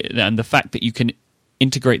fantastic. And the fact that you can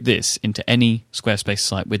integrate this into any Squarespace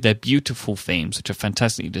site with their beautiful themes, which are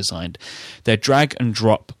fantastically designed, their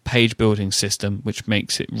drag-and-drop page-building system, which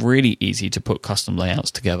makes it really easy to put custom layouts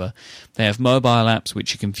together. They have mobile apps,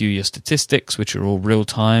 which you can view your statistics, which are all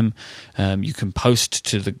real-time. You can post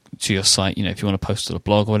to your site. If you want to post to the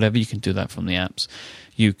blog or whatever, you can do that from the apps.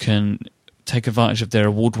 You can take advantage of their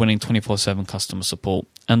award-winning 24/7 customer support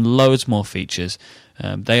and loads more features.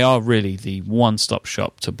 They are really the one-stop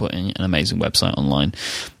shop to putting an amazing website online.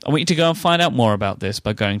 I want you to go and find out more about this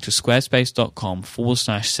by going to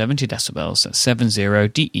squarespace.com/70decibels. That's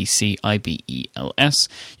 70DECIBELS.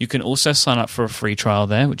 You can also sign up for a free trial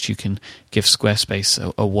there, which you can give Squarespace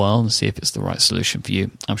a whirl and see if it's the right solution for you.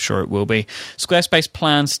 I'm sure it will be. Squarespace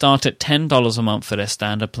plans start at $10 a month for their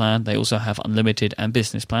standard plan. They also have unlimited and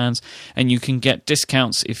business plans, and you can get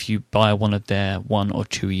discounts if you buy one of their 1 or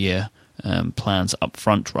 2 year plans up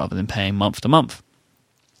front rather than paying month to month.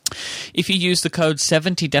 If you use the code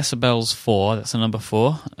 70decibels4, that's the number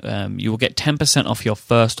 4, you will get 10% off your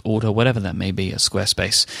first order, whatever that may be, at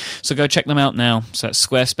Squarespace. So go check them out now. So that's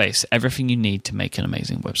Squarespace, everything you need to make an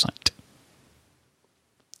amazing website.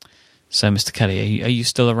 So, Mr. Kelly, are you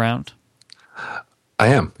still around? I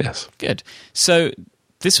am, yes. Good. So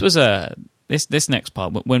this was this next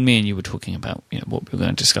part, when me and you were talking about what we were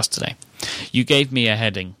going to discuss today, you gave me a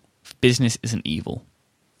heading: business isn't evil.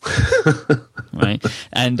 Right?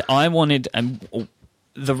 And I wanted,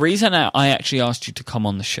 the reason I actually asked you to come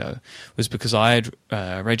on the show was because I had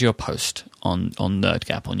read your post on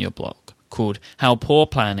NerdGap on your blog called "How Poor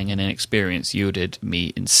Planning and Inexperience Yielded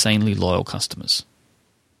Me Insanely Loyal Customers."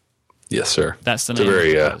 Yes, sir. That's the name of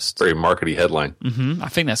the post. Very markety headline. Mm-hmm. I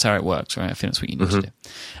think that's how it works, right? I think that's what you need to do.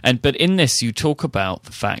 But in this, you talk about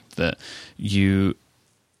the fact that you've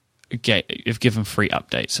given free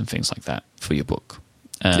updates and things like that for your book.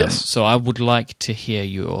 Yes. So I would like to hear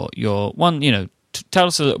your one. Tell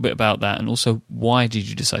us a little bit about that, and also why did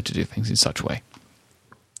you decide to do things in such a way?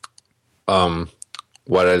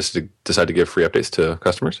 Why did I just decide to give free updates to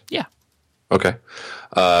customers? Yeah. Okay.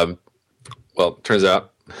 Well, it turns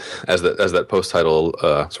out, as that post title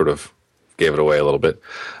sort of gave it away a little bit,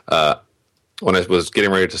 when I was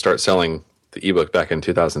getting ready to start selling the ebook back in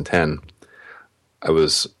 2010, I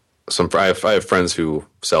have friends who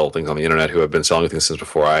sell things on the internet who have been selling things since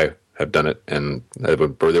before I have done it, and they were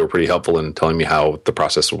pretty helpful in telling me how the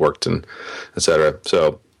process worked and et cetera.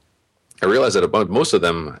 So I realized that most of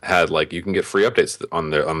them had, like, you can get free updates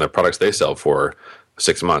on their products they sell for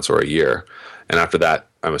 6 months or a year. And after that,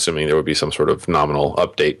 I'm assuming there would be some sort of nominal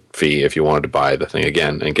update fee if you wanted to buy the thing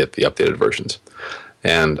again and get the updated versions.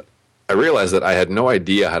 And I realized that I had no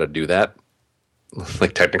idea how to do that,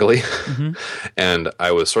 like, technically. Mm-hmm. And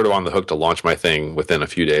I was sort of on the hook to launch my thing within a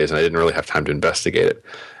few days, and I didn't really have time to investigate it.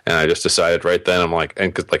 And I just decided right then, I'm like,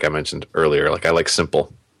 and 'cause, like I mentioned earlier, like, I like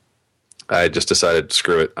simple. I just decided,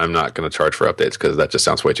 screw it, I'm not going to charge for updates because that just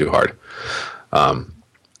sounds way too hard.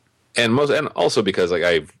 And also because, like,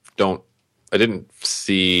 I didn't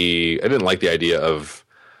like the idea of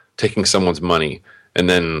taking someone's money and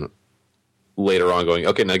then later on going,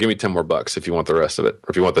 okay, now give me 10 more bucks if you want the rest of it, or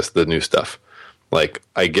if you want the new stuff. Like,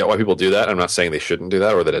 I get why people do that. I'm not saying they shouldn't do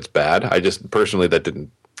that or that it's bad. I just personally, that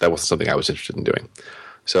wasn't something I was interested in doing.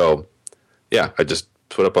 So yeah, I just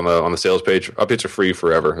put up on the sales page, updates are free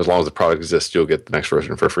forever. As long as the product exists, you'll get the next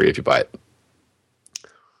version for free if you buy it.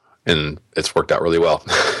 And it's worked out really well.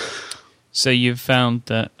 So you've found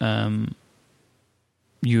that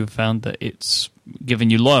it's given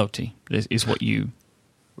you loyalty, is what you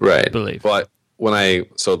believe. Well,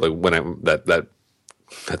 that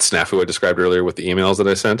snafu I described earlier with the emails that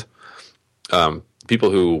I sent,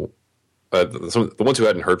 people who the ones who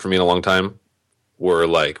hadn't heard from me in a long time were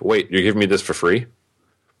like, "Wait, you're giving me this for free?"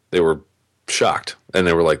 They were shocked, and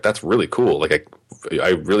they were like, "That's really cool. Like, I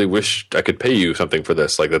really wish I could pay you something for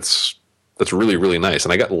this. Like, that's really, really nice."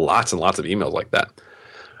 And I got lots and lots of emails like that.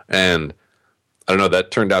 And I don't know,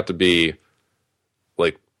 that turned out to be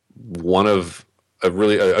like one of a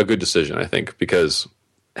good decision, I think, because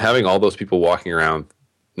having all those people walking around,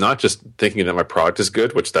 not just thinking that my product is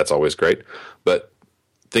good, which that's always great, but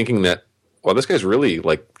thinking that, well, this guy's really,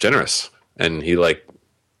 like, generous, and he, like,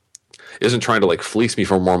 isn't trying to, like, fleece me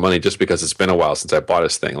for more money just because it's been a while since I bought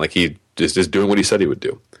his thing. Like, he is just doing what he said he would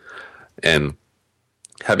do. And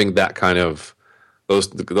having that kind of those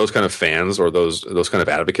kind of fans or those kind of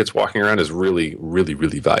advocates walking around is really, really,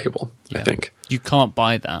 really valuable. Yeah. I think you can't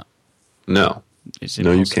buy that. No,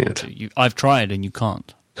 you can't. I've tried, and you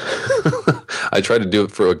can't. I tried to do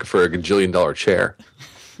it for a $1 chair,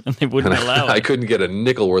 and they wouldn't allow it. I couldn't get a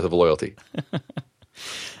nickel worth of loyalty.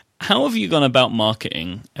 How have you gone about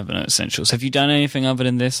marketing Evernote Essentials? Have you done anything other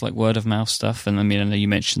than this, like word of mouth stuff? And I mean, I know you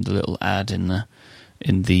mentioned the little ad in the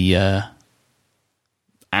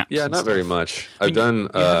apps. Yeah, not very much. I've done.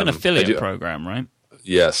 You have an affiliate program, right?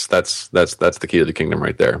 Yes, that's the key to the kingdom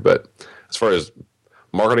right there. But as far as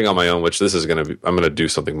marketing on my own, which this is going to be, I'm going to do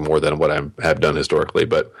something more than what I have done historically.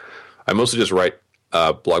 But I mostly just write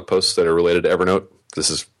blog posts that are related to Evernote. This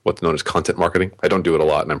is what's known as content marketing. I don't do it a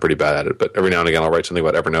lot, and I'm pretty bad at it. But every now and again, I'll write something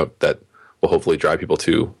about Evernote that will hopefully drive people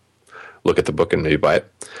to look at the book and maybe buy it.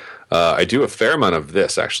 I do a fair amount of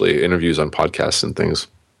this, actually, interviews on podcasts and things.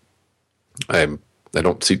 I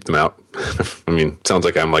don't seek them out. I mean, it sounds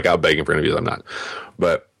like I'm like out begging for interviews. I'm not.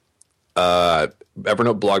 But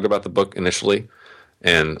Evernote blogged about the book initially,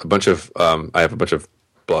 and I have a bunch of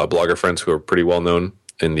blogger friends who are pretty well known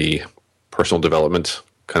in the personal development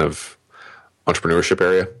kind of entrepreneurship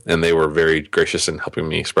area, and they were very gracious in helping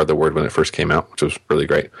me spread the word when it first came out, which was really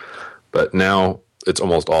great. But now it's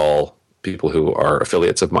almost all people who are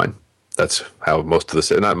affiliates of mine. That's how most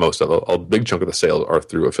of a big chunk of the sales are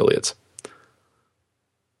through affiliates.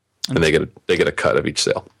 And they get a cut of each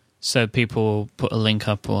sale. So people put a link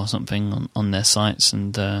up or something on their sites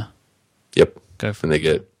and yep, go from and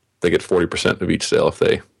they get 40% of each sale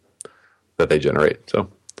that they generate.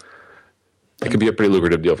 So it could be a pretty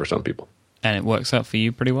lucrative deal for some people. And it works out for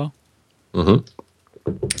you pretty well?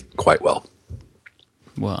 Mm-hmm. Quite well.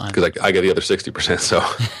 Well, because I get the other 60%, so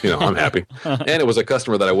I'm happy. And it was a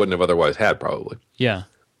customer that I wouldn't have otherwise had, probably. Yeah.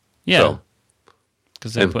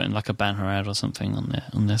 Because they're putting like a banner ad or something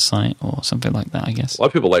on their site or something like that, I guess. A lot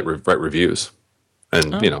of people write reviews,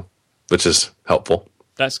 and which is helpful.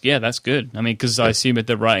 That's good. I mean, because I assume if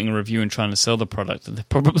they're writing a review and trying to sell the product, they're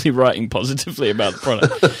probably writing positively about the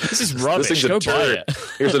product. This is rubbish. Go buy it.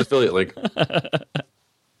 Here's an affiliate link.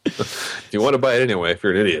 If you want to buy it anyway, if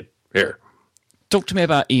you're an idiot, here. Talk to me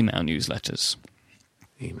about email newsletters.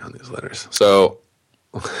 So,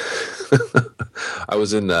 I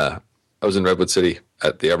was in Redwood City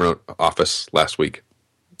at the Evernote office last week,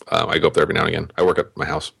 I go up there every now and again. I work at my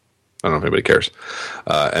house. I don't know if anybody cares.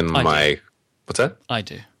 What's that? I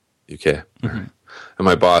do. You care. Mm-hmm. And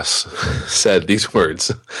my boss said these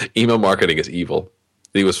words: "Email marketing is evil."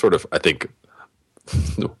 He was sort of, I think,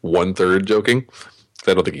 1/3 joking.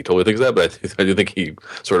 I don't think he totally thinks that, but I do think he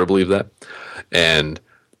sort of believes that. And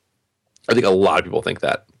I think a lot of people think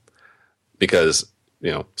that because,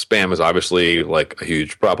 spam is obviously like a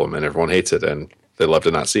huge problem and everyone hates it and they love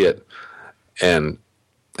to not see it. And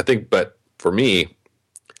I think, but for me,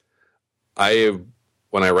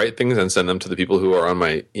 when I write things and send them to the people who are on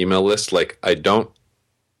my email list, like I don't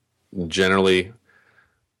generally,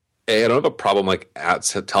 I don't have a problem like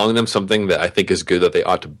telling them something that I think is good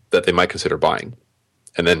that they might consider buying.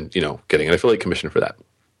 And then, getting an affiliate commission for that.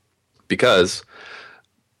 Because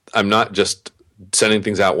I'm not just sending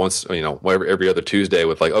things out once, every other Tuesday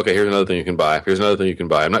with like, okay, here's another thing you can buy. Here's another thing you can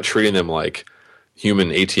buy. I'm not treating them like human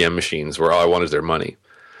ATM machines where all I want is their money.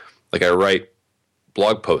 Like I write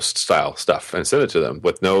blog post style stuff and send it to them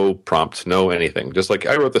with no prompt, no anything. Just like,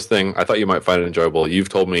 I wrote this thing. I thought you might find it enjoyable. You've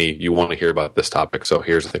told me you want to hear about this topic. So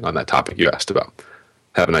here's the thing on that topic you asked about.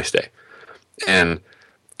 Have a nice day. And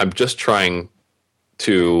I'm just trying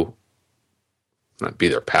to not be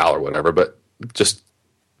their pal or whatever, but just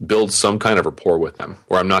build some kind of rapport with them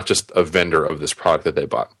where I'm not just a vendor of this product that they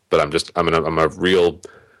bought, but I'm a real,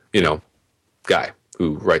 guy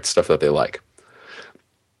who writes stuff that they like.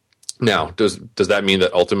 Now, does that mean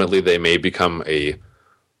that ultimately they may become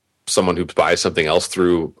someone who buys something else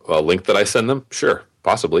through a link that I send them? Sure,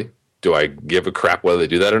 possibly. Do I give a crap whether they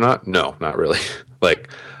do that or not? No, not really. Like,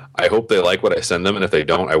 I hope they like what I send them, and if they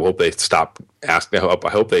don't, I hope they stop asking. I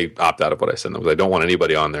hope they opt out of what I send them because I don't want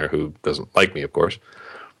anybody on there who doesn't like me, of course.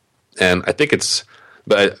 And I think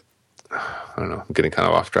but I don't know, I'm getting kind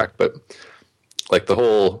of off track, but like the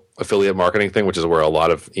whole affiliate marketing thing, which is where a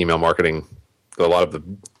lot of email marketing, a lot of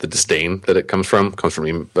the disdain that it comes from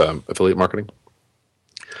affiliate marketing,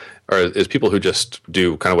 or is people who just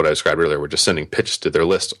do kind of what I described earlier. We're just sending pitches to their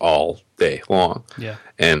list all day long. Yeah.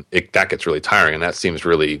 And that gets really tiring, and that seems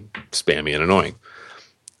really spammy and annoying.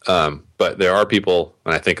 But there are people,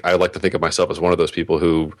 and I like to think of myself as one of those people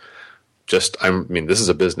who this is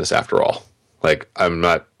a business after all. Like, I'm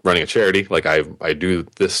not running a charity. Like, I do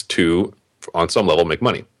this to, on some level, make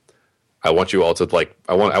money. I want you all to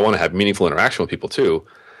I want to have meaningful interaction with people too,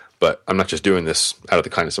 but I'm not just doing this out of the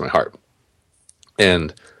kindness of my heart.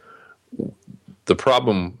 And the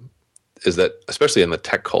problem is that, especially in the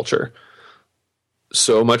tech culture,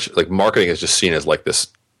 so much like marketing is just seen as like this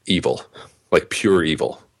evil, like pure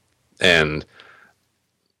evil. And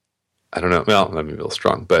I don't know, well, that may be a little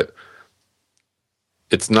strong, but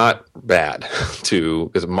it's not bad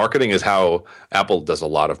because marketing is how Apple does a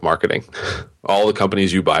lot of marketing. All the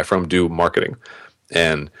companies you buy from do marketing,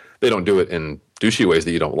 and they don't do it in douchey ways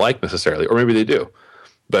that you don't like necessarily, or maybe they do.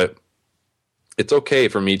 But it's okay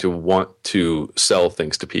for me to want to sell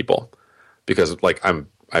things to people because, like,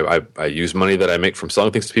 I use money that I make from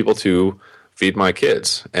selling things to people to feed my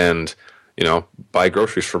kids and buy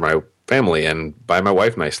groceries for my family and buy my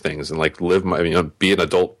wife nice things and like be an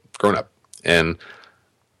adult grown up. And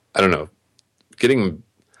I don't know, getting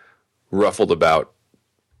ruffled about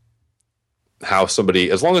how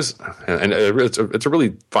somebody, as long as, and it's a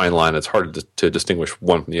really fine line. It's hard to distinguish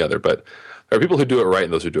one from the other, but there are people who do it right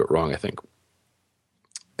and those who do it wrong, I think.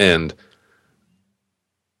 And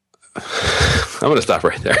I'm going to stop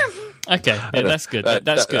right there. Okay, yeah, that's good.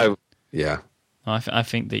 That's good. Yeah, I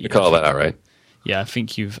think that you call all that out, right? Yeah, I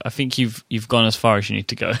think you've gone as far as you need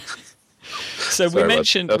to go. So we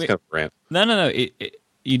mentioned that's kind of a rant. No.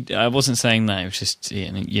 I wasn't saying that. It was just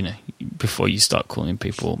before you start calling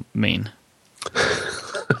people mean.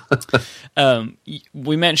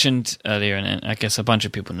 We mentioned earlier, and I guess a bunch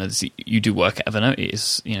of people know this. You do work at Evernote. It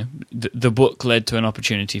is the book led to an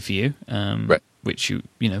opportunity for you, right. Which you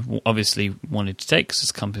obviously wanted to take because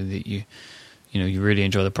it's a company that you you really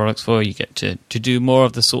enjoy the products for. You get to do more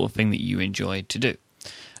of the sort of thing that you enjoy to do.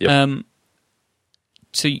 Yep.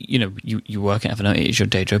 So you work at Evernote. It is your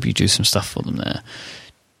day job. You do some stuff for them there.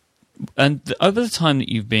 And over the time that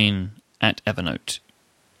you've been at Evernote,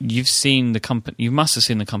 you've seen the company. You must have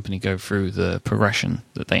seen the company go through the progression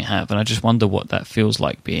that they have, and I just wonder what that feels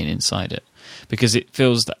like being inside it, because it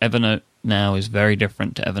feels that Evernote now is very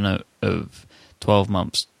different to Evernote of 12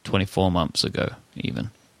 months, 24 months ago, even.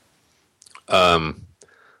 I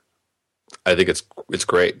think it's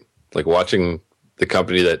great. Like watching the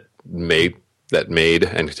company that made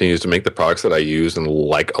and continues to make the products that I use and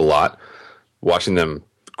like a lot, watching them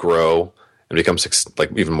grow and become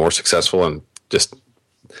even more successful and just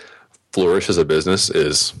flourish as a business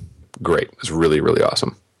is great. It's really, really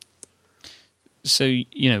awesome. So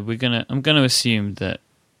I'm gonna assume that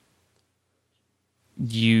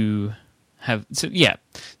you have. So yeah,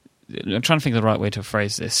 I'm trying to think of the right way to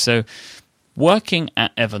phrase this. So, working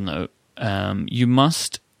at Evernote, you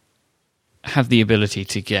must have the ability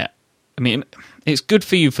to get. I mean, it's good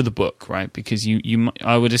for you for the book, right? Because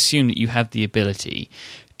I would assume that you have the ability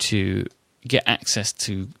to get access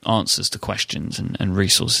to answers to questions and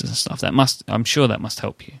resources and stuff. I'm sure that must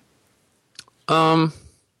help you.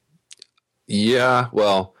 Yeah,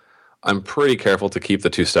 well, I'm pretty careful to keep the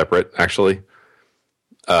two separate, actually.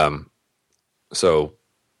 So,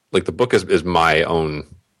 like, the book is my own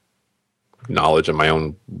knowledge and my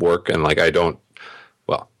own work, and like, I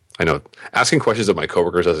know asking questions of my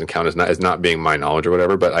coworkers doesn't count as not being my knowledge or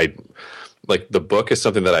whatever, but the book is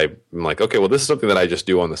something that I'm like, okay, well, this is something that I just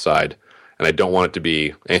do on the side, and I don't want it to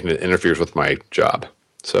be anything that interferes with my job.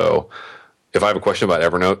 So, if I have a question about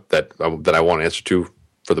Evernote that I want an answer to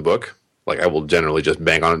for the book, like, I will generally just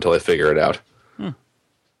bang on it until I figure it out. There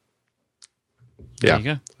Yeah. you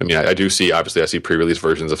go. I mean, I see pre-release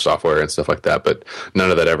versions of software and stuff like that, but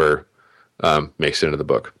none of that ever makes it into the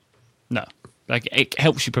book. No. Like, it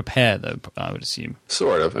helps you prepare, though, I would assume.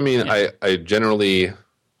 Sort of. I mean, yeah. I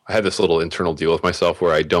have this little internal deal with myself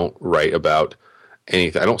where I don't write about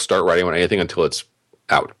anything. I don't start writing about anything until it's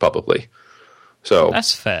out publicly. So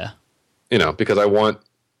that's fair. Because I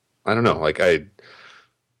don't know, like, I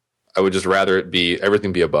would just rather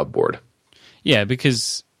everything be above board. Yeah,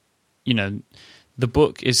 because, the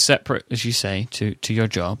book is separate, as you say, to your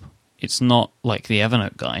job. It's not like the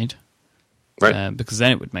Evernote guide. Right. Because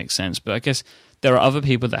then it would make sense. But I guess there are other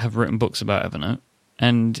people that have written books about Evernote,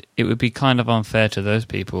 and it would be kind of unfair to those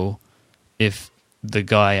people if the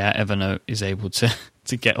guy at Evernote is able to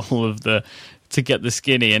get to get the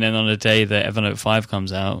skinny, and then on the day that Evernote 5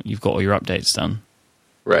 comes out, you've got all your updates done.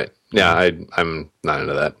 Right. Yeah, I'm not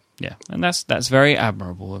into that. Yeah, and that's very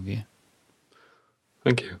admirable of you.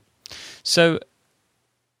 Thank you. So,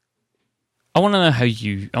 I want to know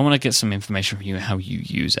I want to get some information from you how you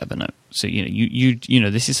use Evernote. So, you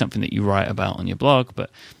this is something that you write about on your blog,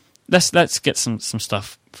 but let's get some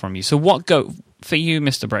stuff from you. So, for you,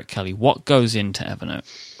 Mr. Brett Kelly, what goes into Evernote?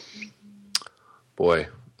 Boy,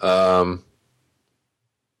 a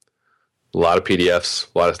lot of PDFs.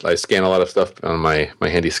 I scan a lot of stuff on my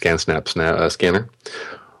handy ScanSnap scanner.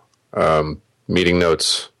 Meeting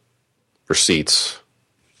notes, receipts.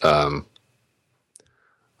 I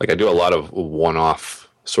do a lot of one-off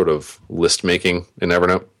sort of list making in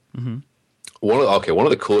Evernote. Mm-hmm. One of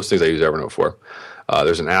the coolest things I use Evernote for.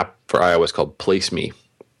 There's an app for iOS called Place Me,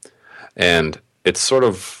 and it's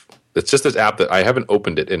just this app that I haven't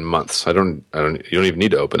opened it in months. You don't even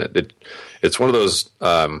need to open it. It's one of those.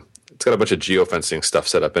 It's got a bunch of geofencing stuff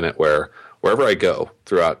set up in it where wherever I go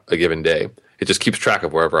throughout a given day, it just keeps track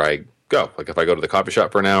of wherever I go. Like, if I go to the coffee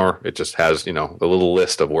shop for an hour, it just has, a little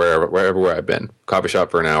list of wherever I've been. Coffee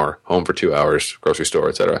shop for an hour, home for 2 hours, grocery store,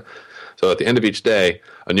 etc. So at the end of each day,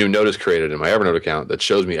 a new note is created in my Evernote account that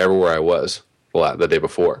shows me everywhere I was the day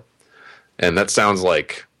before. And that sounds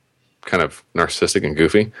like kind of narcissistic and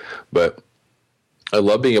goofy, but I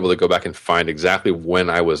love being able to go back and find exactly when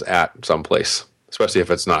I was at someplace, especially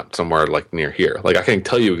if it's not somewhere like near here. Like, I can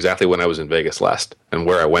tell you exactly when I was in Vegas last and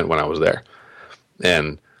where I went when I was there.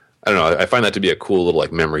 And I don't know, I find that to be a cool little,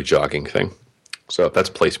 like, memory jogging thing. So that's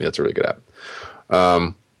Place Me. That's a really good app.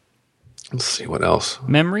 Let's see, what else?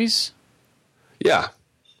 Memories? Yeah.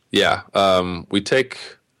 We take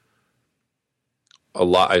a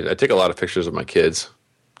lot. I take a lot of pictures of my kids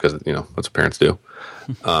because, that's what parents do.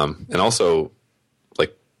 And also,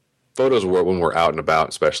 like, photos when we're out and about,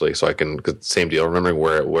 especially, so I can, cause same deal, remembering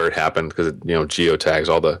where it happened, because it, geotags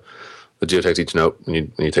all the geotags each note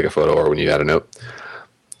when you take a photo or when you add a note.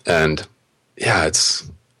 And yeah, it's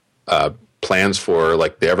plans for,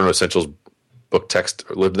 like, the Evernote Essentials book text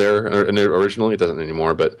lived there originally. It doesn't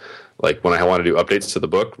anymore, but, like, when I want to do updates to the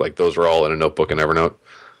book, like, those are all in a notebook in Evernote.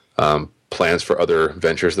 Plans for other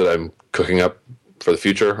ventures that I'm cooking up for the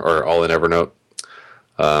future are all in Evernote.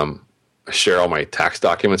 I share all my tax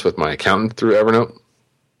documents with my accountant through Evernote.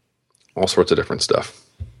 All sorts of different stuff.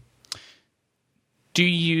 Do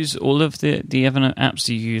you use all of the Evernote apps?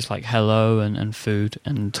 Do you use, like, Hello and Food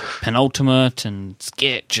and Penultimate and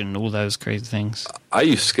Sketch and all those crazy things? I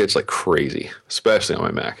use Sketch like crazy, especially on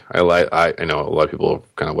my Mac. I know a lot of people are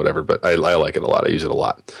kind of whatever, but I like it a lot. I use it a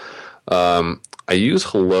lot. I use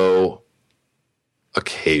Hello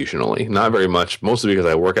occasionally, not very much, mostly because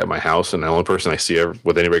I work at my house and the only person I see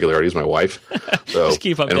with any regularity is my wife. So, just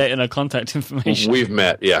keep updating her contact information. We've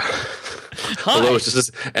met, yeah. Hello, it's just this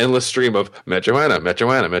endless stream of met Joanna. And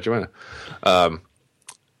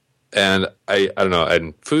I don't know.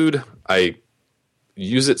 And Food, I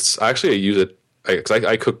use it. Actually, I use it because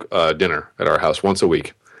I cook dinner at our house once a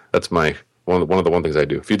week. That's my one of the things I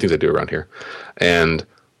do. A few things I do around here, and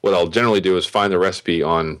what I'll generally do is find the recipe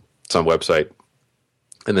on some website,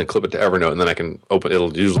 and then clip it to Evernote, and then I can open.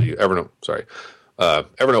 It'll usually Evernote. Sorry,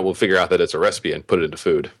 Evernote will figure out that it's a recipe and put it into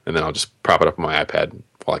food, and then I'll just prop it up on my iPad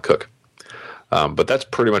while I cook. But that's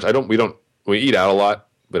pretty much. We eat out a lot.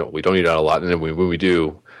 We don't eat out a lot, and then when we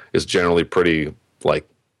do, it's generally pretty like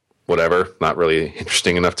whatever, not really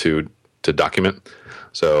interesting enough to document.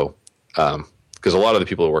 So, because a lot of the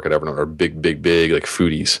people who work at Evernote are big like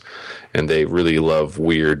foodies, and they really love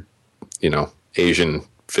weird, Asian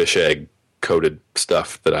fish egg coated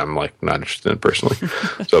stuff that I'm like not interested in personally.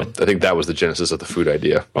 So I think that was the genesis of the food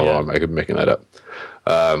idea. Although I could be making that up.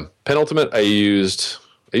 Penultimate, I use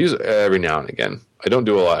every now and again. I don't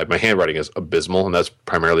do a lot. My handwriting is abysmal, and that's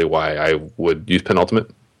primarily why I would use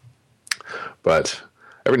Penultimate. But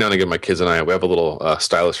every now and again, my kids and we have a little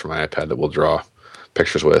stylus for my iPad that we'll draw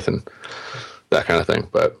pictures with and that kind of thing.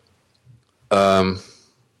 But I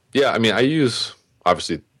use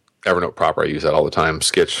obviously Evernote proper. I use that all the time.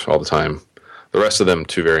 Sketch all the time. The rest of them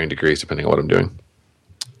to varying degrees depending on what I'm doing.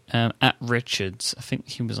 At Richards, I think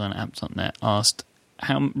he was on apps.net, asked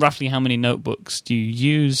roughly how many notebooks do you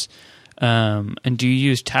use, and do you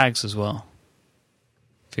use tags as well?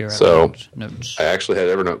 For your Evernote notes? I actually had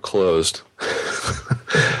Evernote closed,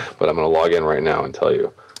 but I'm going to log in right now and tell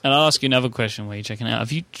you. And I'll ask you another question while you're checking it out.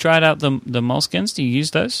 Have you tried out the Moleskines? Do you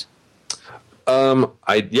use those? I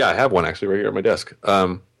have one actually right here at my desk.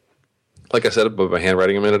 Like I said about my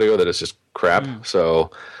handwriting a minute ago, that it's just crap.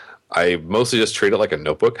 So I mostly just treat it like a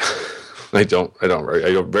notebook. I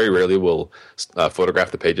very rarely will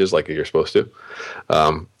photograph the pages like you're supposed to.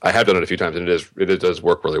 I have done it a few times, and it does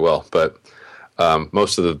work really well. But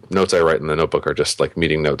most of the notes I write in the notebook are just like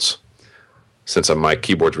meeting notes. Since my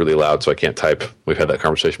keyboard's really loud, so I can't type. We've had that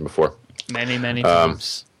conversation before. Many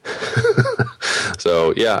times.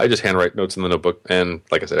 So yeah, I just handwrite notes in the notebook, and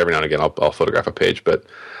like I said, every now and again I'll photograph a page. But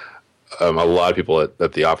a lot of people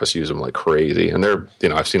at the office use them like crazy, and they're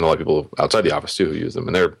I've seen a lot of people outside the office too who use them,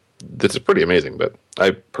 and this is pretty amazing. But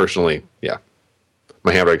I personally,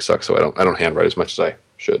 my handwriting sucks, so I don't handwrite as much as I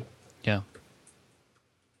should. Yeah.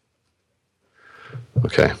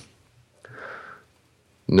 Okay.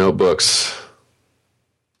 Notebooks.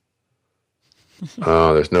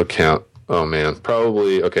 Oh, there's no count. Oh man,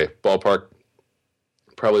 ballpark.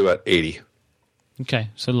 Probably about 80. Okay,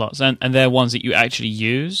 so lots, and they're ones that you actually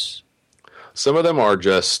use. Some of them are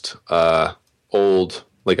just old.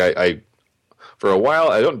 Like I for a while,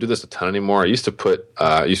 I don't do this a ton anymore. I used to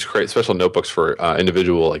create special notebooks for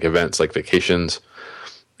individual like events, like vacations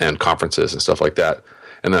and conferences and stuff like that.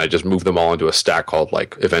 And then I just moved them all into a stack called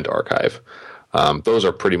like Event Archive. Those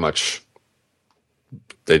are pretty much,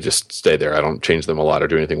 they just stay there. I don't change them a lot or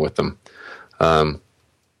do anything with them.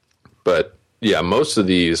 But yeah, most of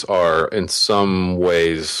these are in some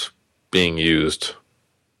ways being used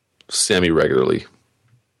semi-regularly.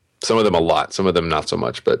 Some of them a lot, some of them not so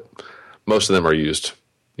much, but most of them are used,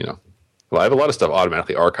 Well, I have a lot of stuff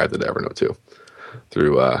automatically archived into Evernote too,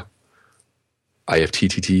 through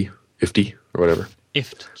IFTTT, IFT, or whatever.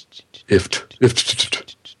 IFT.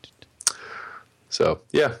 So,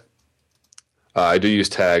 yeah. I do use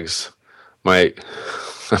tags.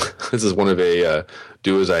 This is one of a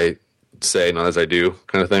do as I say, not as I do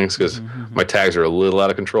kind of things, because my tags are a little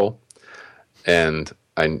out of control, and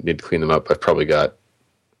I need to clean them up. I've probably got,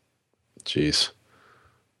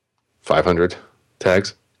 500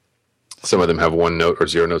 tags. Some of them have one note or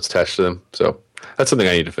zero notes attached to them, so that's something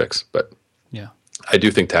I need to fix. But yeah, I do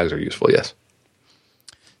think tags are useful, yes.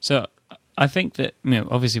 So I think that,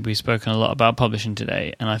 obviously we've spoken a lot about publishing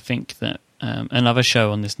today, and I think that another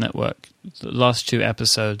show on this network, the last 2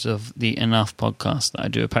 episodes of the Enough podcast that I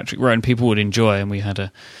do with Patrick Rowan, people would enjoy, and we've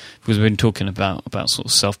been talking about sort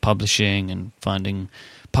of self-publishing and finding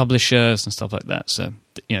publishers and stuff like that. So,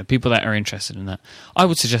 people that are interested in that, I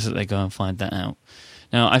would suggest that they go and find that out.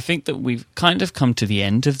 Now, I think that we've kind of come to the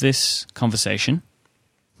end of this conversation.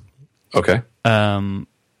 Okay. I've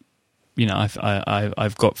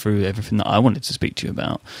got through everything that I wanted to speak to you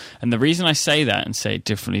about. And the reason I say that and say it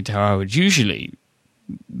differently to how I would usually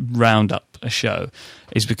round up a show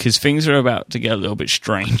is because things are about to get a little bit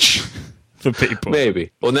strange for people.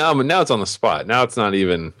 Maybe. Well, now it's on the spot. Now it's not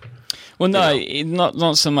even... Well, no,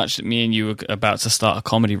 not so much that me and you were about to start a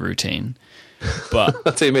comedy routine, but...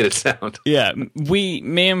 That's how you made it sound. Yeah.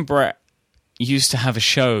 Me and Brett used to have a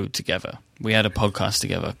show together. We had a podcast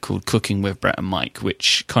together called Cooking with Brett and Mike,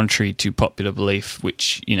 which, contrary to popular belief,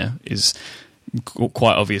 which, is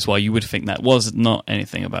quite obvious why you would think that, was not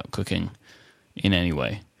anything about cooking in any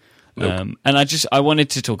way. Nope. And I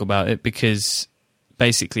wanted to talk about it because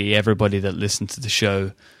basically everybody that listened to the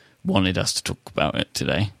show wanted us to talk about it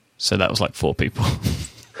today. So that was like 4 people.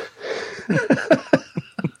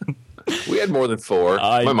 We had more than 4.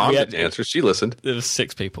 My mom didn't answer. She listened. There was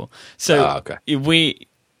 6 people. So okay.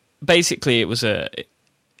 Basically it was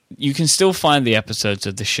you can still find the episodes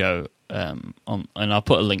of the show and I'll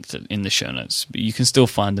put a link in the show notes, but you can still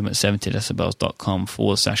find them at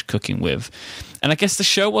 70decibels.com/cooking with. And I guess the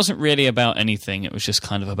show wasn't really about anything. It was just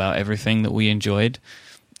kind of about everything that we enjoyed.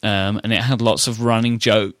 And it had lots of running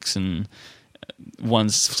jokes and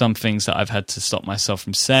some things that I've had to stop myself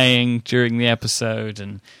from saying during the episode.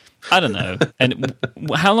 And I don't know. And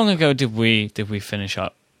how long ago did we finish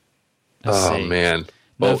up? Oh man.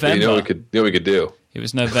 Well, November. You know what we could do? It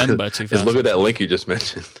was November 2000. Is look at that link you just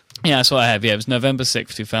mentioned. Yeah, that's what I have. Yeah, it was November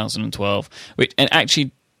 6th, 2012. Which, it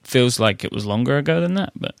actually feels like it was longer ago than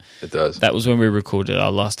that, but it does. That was when we recorded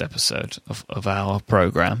our last episode of our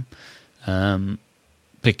program.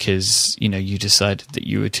 Because, you decided that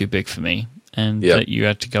you were too big for me and that you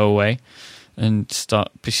had to go away and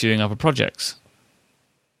start pursuing other projects.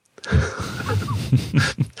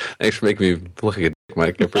 Thanks for making me look like a dick,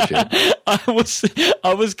 Mike. I appreciate it.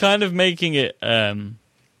 I was kind of making it. I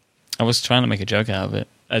was trying to make a joke out of it,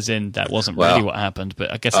 as in that wasn't really what happened,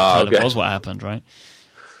 but I guess it kind of was what happened, right?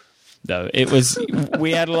 No, it was.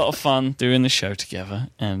 We had a lot of fun doing the show together,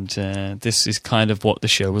 and this is kind of what the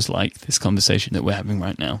show was like. This conversation that we're having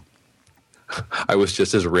right now. I was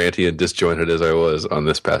just as ranty and disjointed as I was on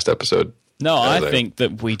this past episode. No, I think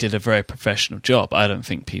that we did a very professional job. I don't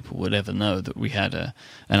think people would ever know that we had an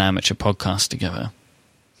amateur podcast together.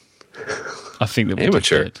 I think that we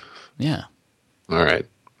amateur. Did. Yeah. All right.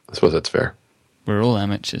 I suppose that's fair. We're all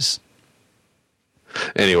amateurs.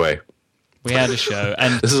 Anyway, we had a show,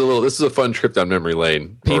 and this is a fun trip down memory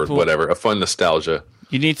lane, or whatever, a fun nostalgia.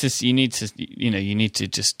 You need to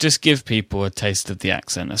just give people a taste of the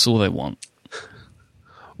accent. That's all they want.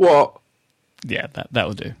 Well, yeah, that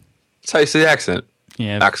will do. That's how you say the accent.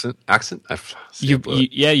 Yeah, accent.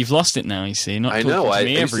 You've lost it now. You see, I know. I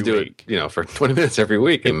used to do it, for 20 minutes every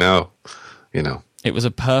week, and now, it was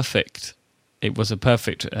a perfect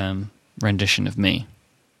rendition of me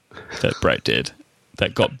that Brett did.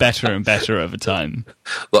 That got better and better over time.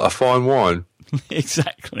 Like a fine wine.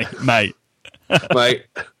 Exactly, mate. Mate,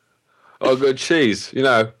 good cheese.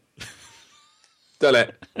 Done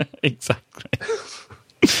it. Exactly.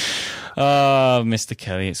 Oh, Mr.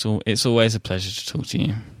 Kelly, it's always a pleasure to talk to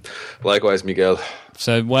you. Likewise, Miguel.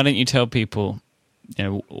 So why don't you tell people,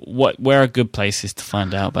 where are good places to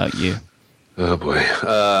find out about you? Oh boy.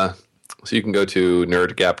 So you can go to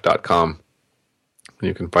nerdgap.com.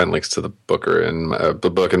 You can find links to the book and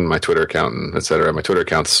the book and my Twitter account, and etc. My Twitter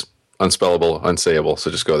account's unspellable, unsayable,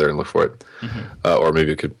 so just go there and look for it. Mm-hmm. Or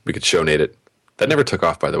maybe we could shownate it. That never took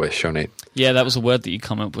off, by the way. Shownate. Yeah, that was a word that you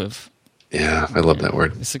come up with. Yeah, I love that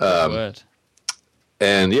word. It's a good word.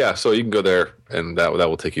 And so you can go there, and that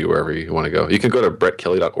will take you wherever you want to go. You can go to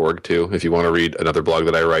brettkelly.org too if you want to read another blog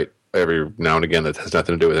that I write every now and again that has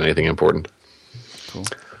nothing to do with anything important. Cool.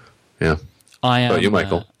 Yeah. You,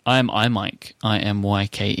 Michael. I am iMike.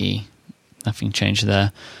 IMYKE. Nothing changed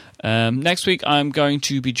there. Next week, I'm going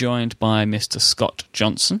to be joined by Mr. Scott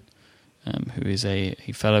Johnson, who is a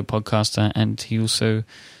fellow podcaster, and he also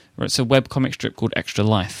writes a webcomic strip called Extra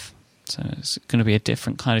Life. So it's going to be a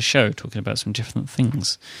different kind of show, talking about some different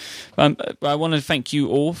things. I want to thank you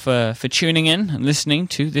all for tuning in and listening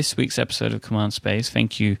to this week's episode of Command Space.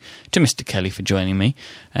 Thank you to Mr. Kelly for joining me.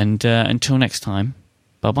 And until next time,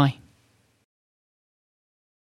 bye-bye.